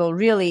to people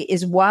really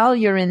is, while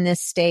you're in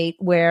this state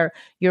where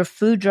your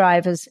food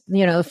drive is,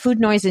 the food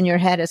noise in your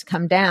head has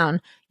come down,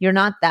 you're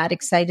not that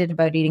excited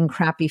about eating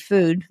crappy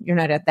food. You're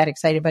not that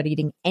excited about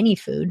eating any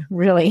food,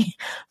 really,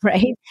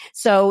 right?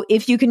 So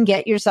if you can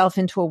get yourself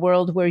into a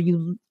world where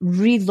you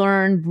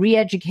relearn,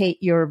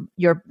 re-educate your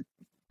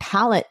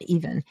palate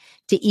even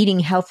to eating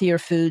healthier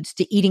foods,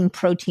 to eating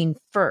protein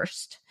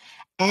first,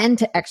 and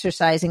to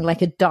exercising,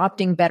 like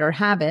adopting better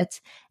habits,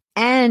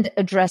 and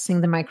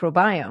addressing the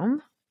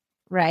microbiome,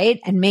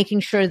 right? And making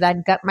sure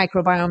that gut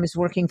microbiome is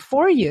working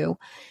for you,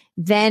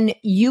 then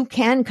you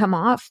can come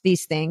off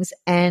these things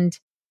and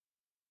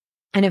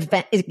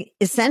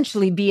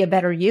essentially be a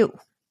better you,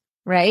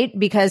 right?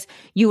 Because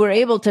you were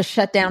able to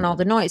shut down all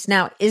the noise.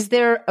 Now, is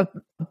there a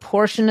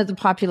portion of the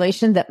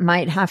population that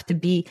might have to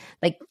be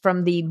like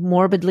from the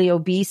morbidly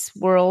obese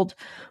world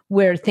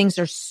where things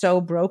are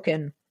so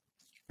broken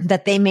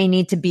that they may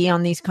need to be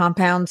on these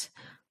compounds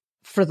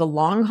for the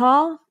long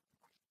haul?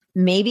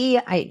 Maybe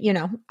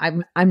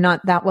I'm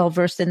not that well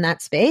versed in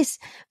that space,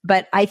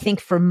 but I think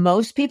for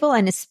most people,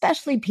 and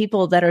especially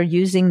people that are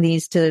using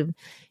these to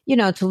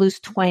lose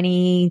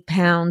 20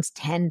 pounds,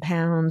 10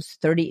 pounds,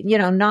 30,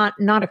 not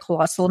a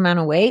colossal amount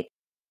of weight,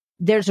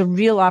 there's a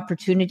real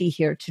opportunity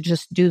here to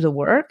just do the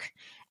work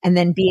and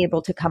then be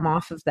able to come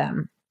off of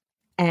them.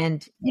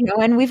 And,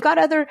 and we've got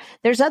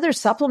there's other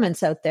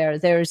supplements out there.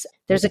 There's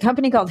a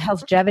company called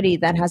Healthgevity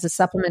that has a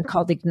supplement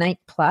called Ignite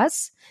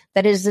Plus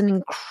that is an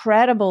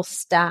incredible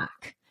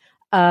stack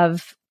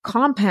of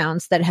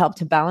compounds that help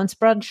to balance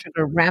blood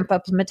sugar, ramp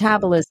up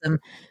metabolism,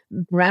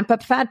 ramp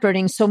up fat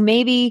burning. So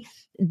maybe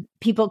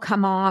people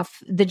come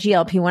off the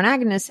GLP-1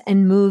 agonists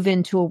and move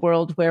into a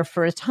world where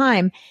for a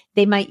time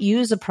they might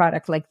use a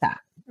product like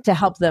that to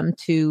help them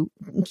to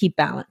keep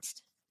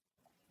balanced.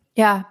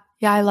 Yeah.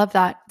 Yeah, I love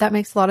that. That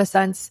makes a lot of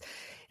sense.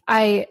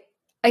 It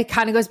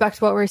kind of goes back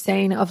to what we were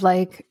saying of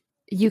like,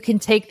 you can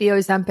take the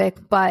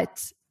Ozempic,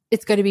 but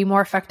it's going to be more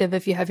effective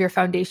if you have your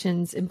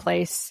foundations in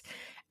place.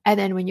 And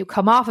then when you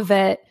come off of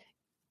it,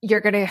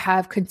 you're going to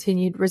have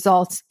continued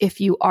results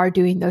if you are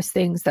doing those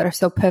things that are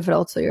so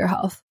pivotal to your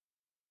health.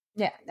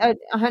 Yeah,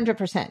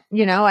 100%.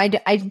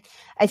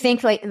 I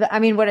think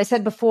what I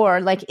said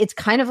before, like it's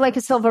kind of like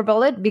a silver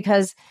bullet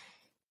because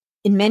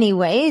in many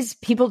ways,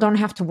 people don't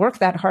have to work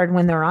that hard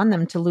when they're on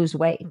them to lose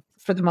weight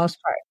for the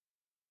most part.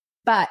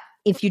 But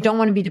if you don't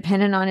want to be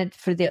dependent on it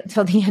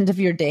till the end of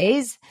your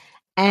days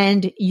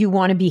and you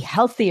want to be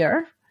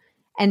healthier,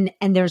 and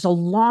there's a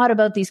lot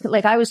about these,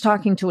 like I was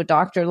talking to a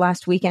doctor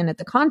last weekend at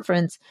the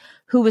conference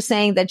who was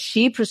saying that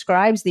she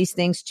prescribes these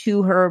things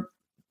to her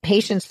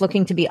patients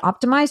looking to be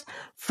optimized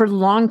for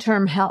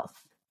long-term health.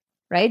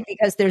 Right?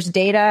 Because there's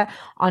data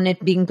on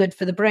it being good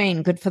for the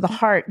brain, good for the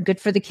heart, good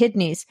for the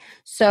kidneys.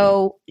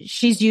 So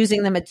she's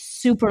using them at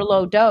super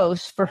low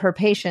dose for her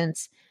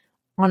patients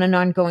on an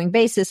ongoing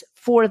basis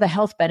for the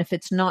health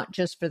benefits, not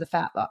just for the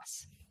fat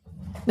loss.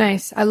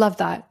 Nice. I love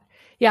that.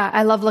 Yeah.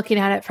 I love looking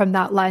at it from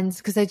that lens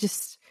because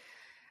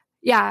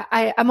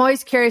I'm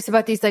always curious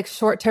about these like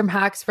short-term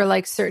hacks for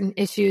like certain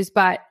issues,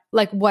 but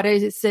like what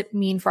does it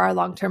mean for our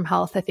long-term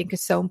health? I think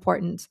is so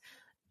important.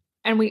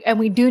 And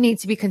we do need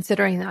to be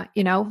considering that,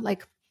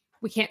 like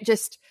we can't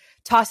just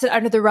toss it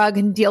under the rug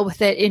and deal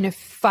with it in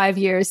 5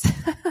 years.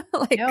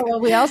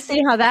 We all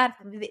see how that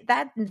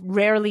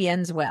rarely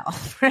ends well.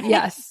 Right?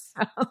 Yes.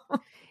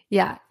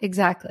 Yeah,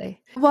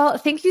 exactly. Well,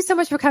 thank you so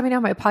much for coming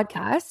on my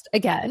podcast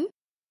again.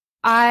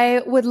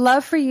 I would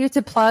love for you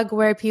to plug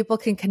where people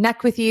can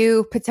connect with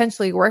you,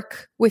 potentially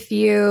work with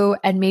you,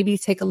 and maybe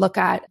take a look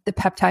at the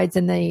peptides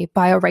and the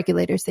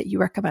bioregulators that you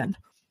recommend.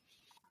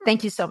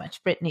 Thank you so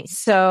much, Brittany.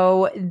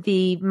 So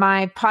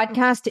my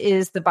podcast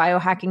is the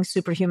Biohacking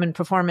Superhuman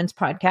Performance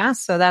Podcast.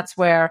 So that's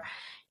where,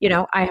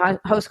 I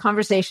host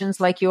conversations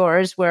like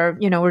yours where,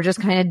 we're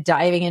just kind of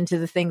diving into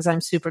the things I'm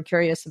super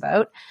curious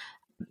about.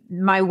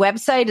 My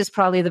website is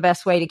probably the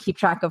best way to keep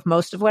track of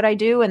most of what I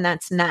do, and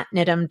that's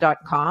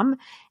natniddam.com.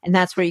 And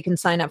that's where you can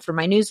sign up for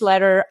my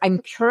newsletter. I'm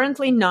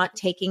currently not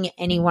taking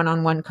any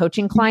one-on-one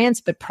coaching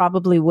clients, but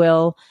probably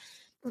will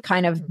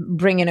kind of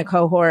bring in a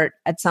cohort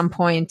at some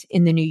point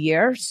in the new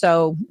year.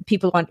 So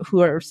people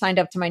who are signed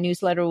up to my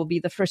newsletter will be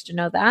the first to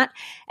know that.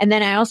 And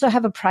then I also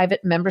have a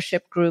private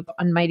membership group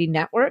on Mighty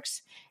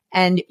Networks.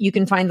 And you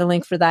can find the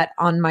link for that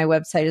on my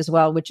website as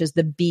well, which is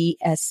the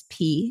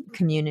BSP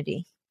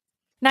community.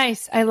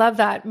 Nice. I love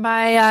that.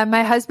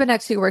 My husband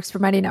actually works for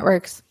Mighty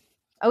Networks.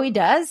 Oh, he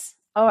does?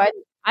 Oh,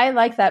 I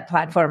like that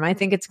platform. I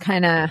think it's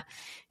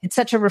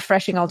such a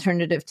refreshing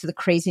alternative to the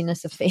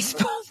craziness of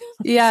Facebook.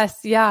 Yes.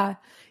 Yeah.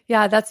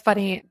 Yeah. That's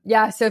funny.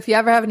 Yeah. So if you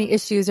ever have any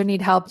issues or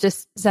need help,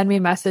 just send me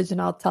a message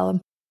and I'll tell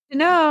him.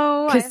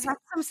 No, I have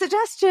some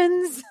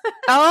suggestions.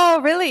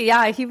 Oh, really?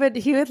 Yeah. He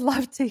would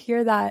love to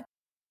hear that.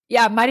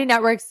 Yeah. Mighty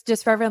Networks,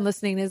 just for everyone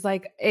listening, is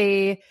like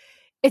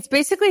it's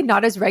basically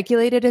not as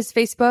regulated as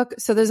Facebook.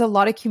 So there's a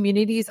lot of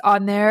communities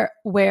on there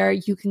where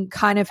you can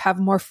kind of have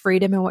more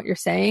freedom in what you're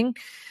saying,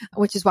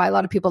 which is why a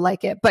lot of people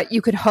like it. But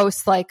you could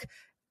host like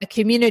a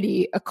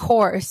community, a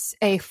course,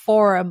 a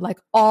forum, like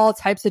all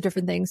types of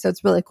different things. So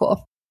it's really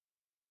cool.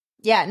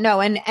 Yeah,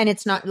 no. And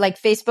it's not like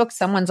Facebook.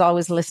 Someone's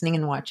always listening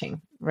and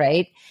watching,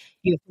 right?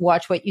 You have to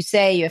watch what you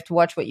say. You have to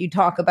watch what you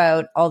talk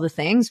about, all the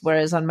things.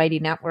 Whereas on Mighty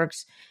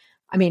Networks,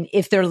 I mean,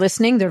 if they're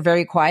listening, they're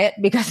very quiet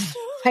because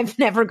I've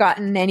never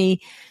gotten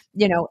any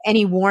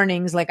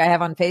warnings like I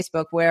have on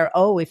Facebook where,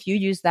 oh, if you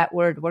use that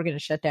word, we're going to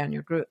shut down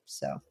your group.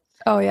 So,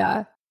 oh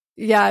yeah.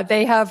 Yeah.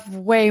 They have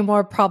way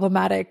more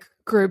problematic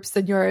groups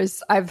than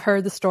yours. I've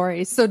heard the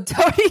stories. So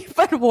don't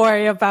even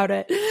worry about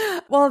it.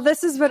 Well,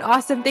 this has been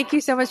awesome. Thank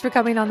you so much for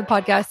coming on the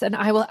podcast. And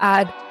I will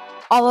add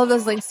all of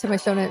those links to my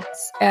show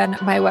notes and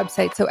my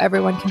website so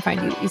everyone can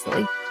find you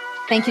easily.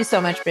 Thank you so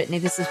much, Brittany.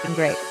 This has been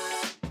great.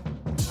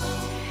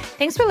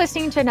 Thanks for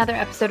listening to another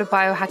episode of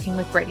Biohacking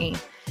with Brittany.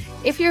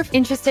 If you're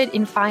interested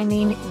in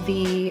finding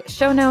the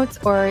show notes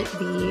or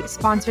the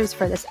sponsors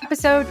for this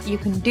episode, you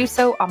can do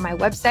so on my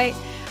website,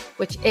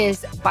 which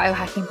is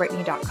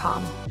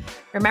biohackingbrittany.com.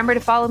 Remember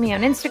to follow me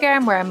on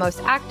Instagram where I'm most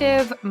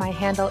active. My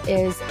handle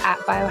is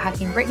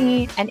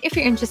 @biohackingbrittany. And if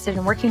you're interested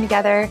in working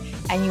together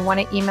and you want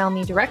to email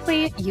me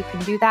directly, you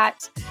can do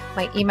that.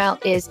 My email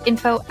is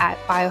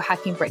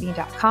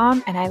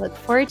info@biohackingbrittany.com. And I look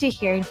forward to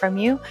hearing from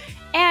you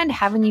and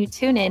having you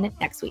tune in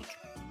next week.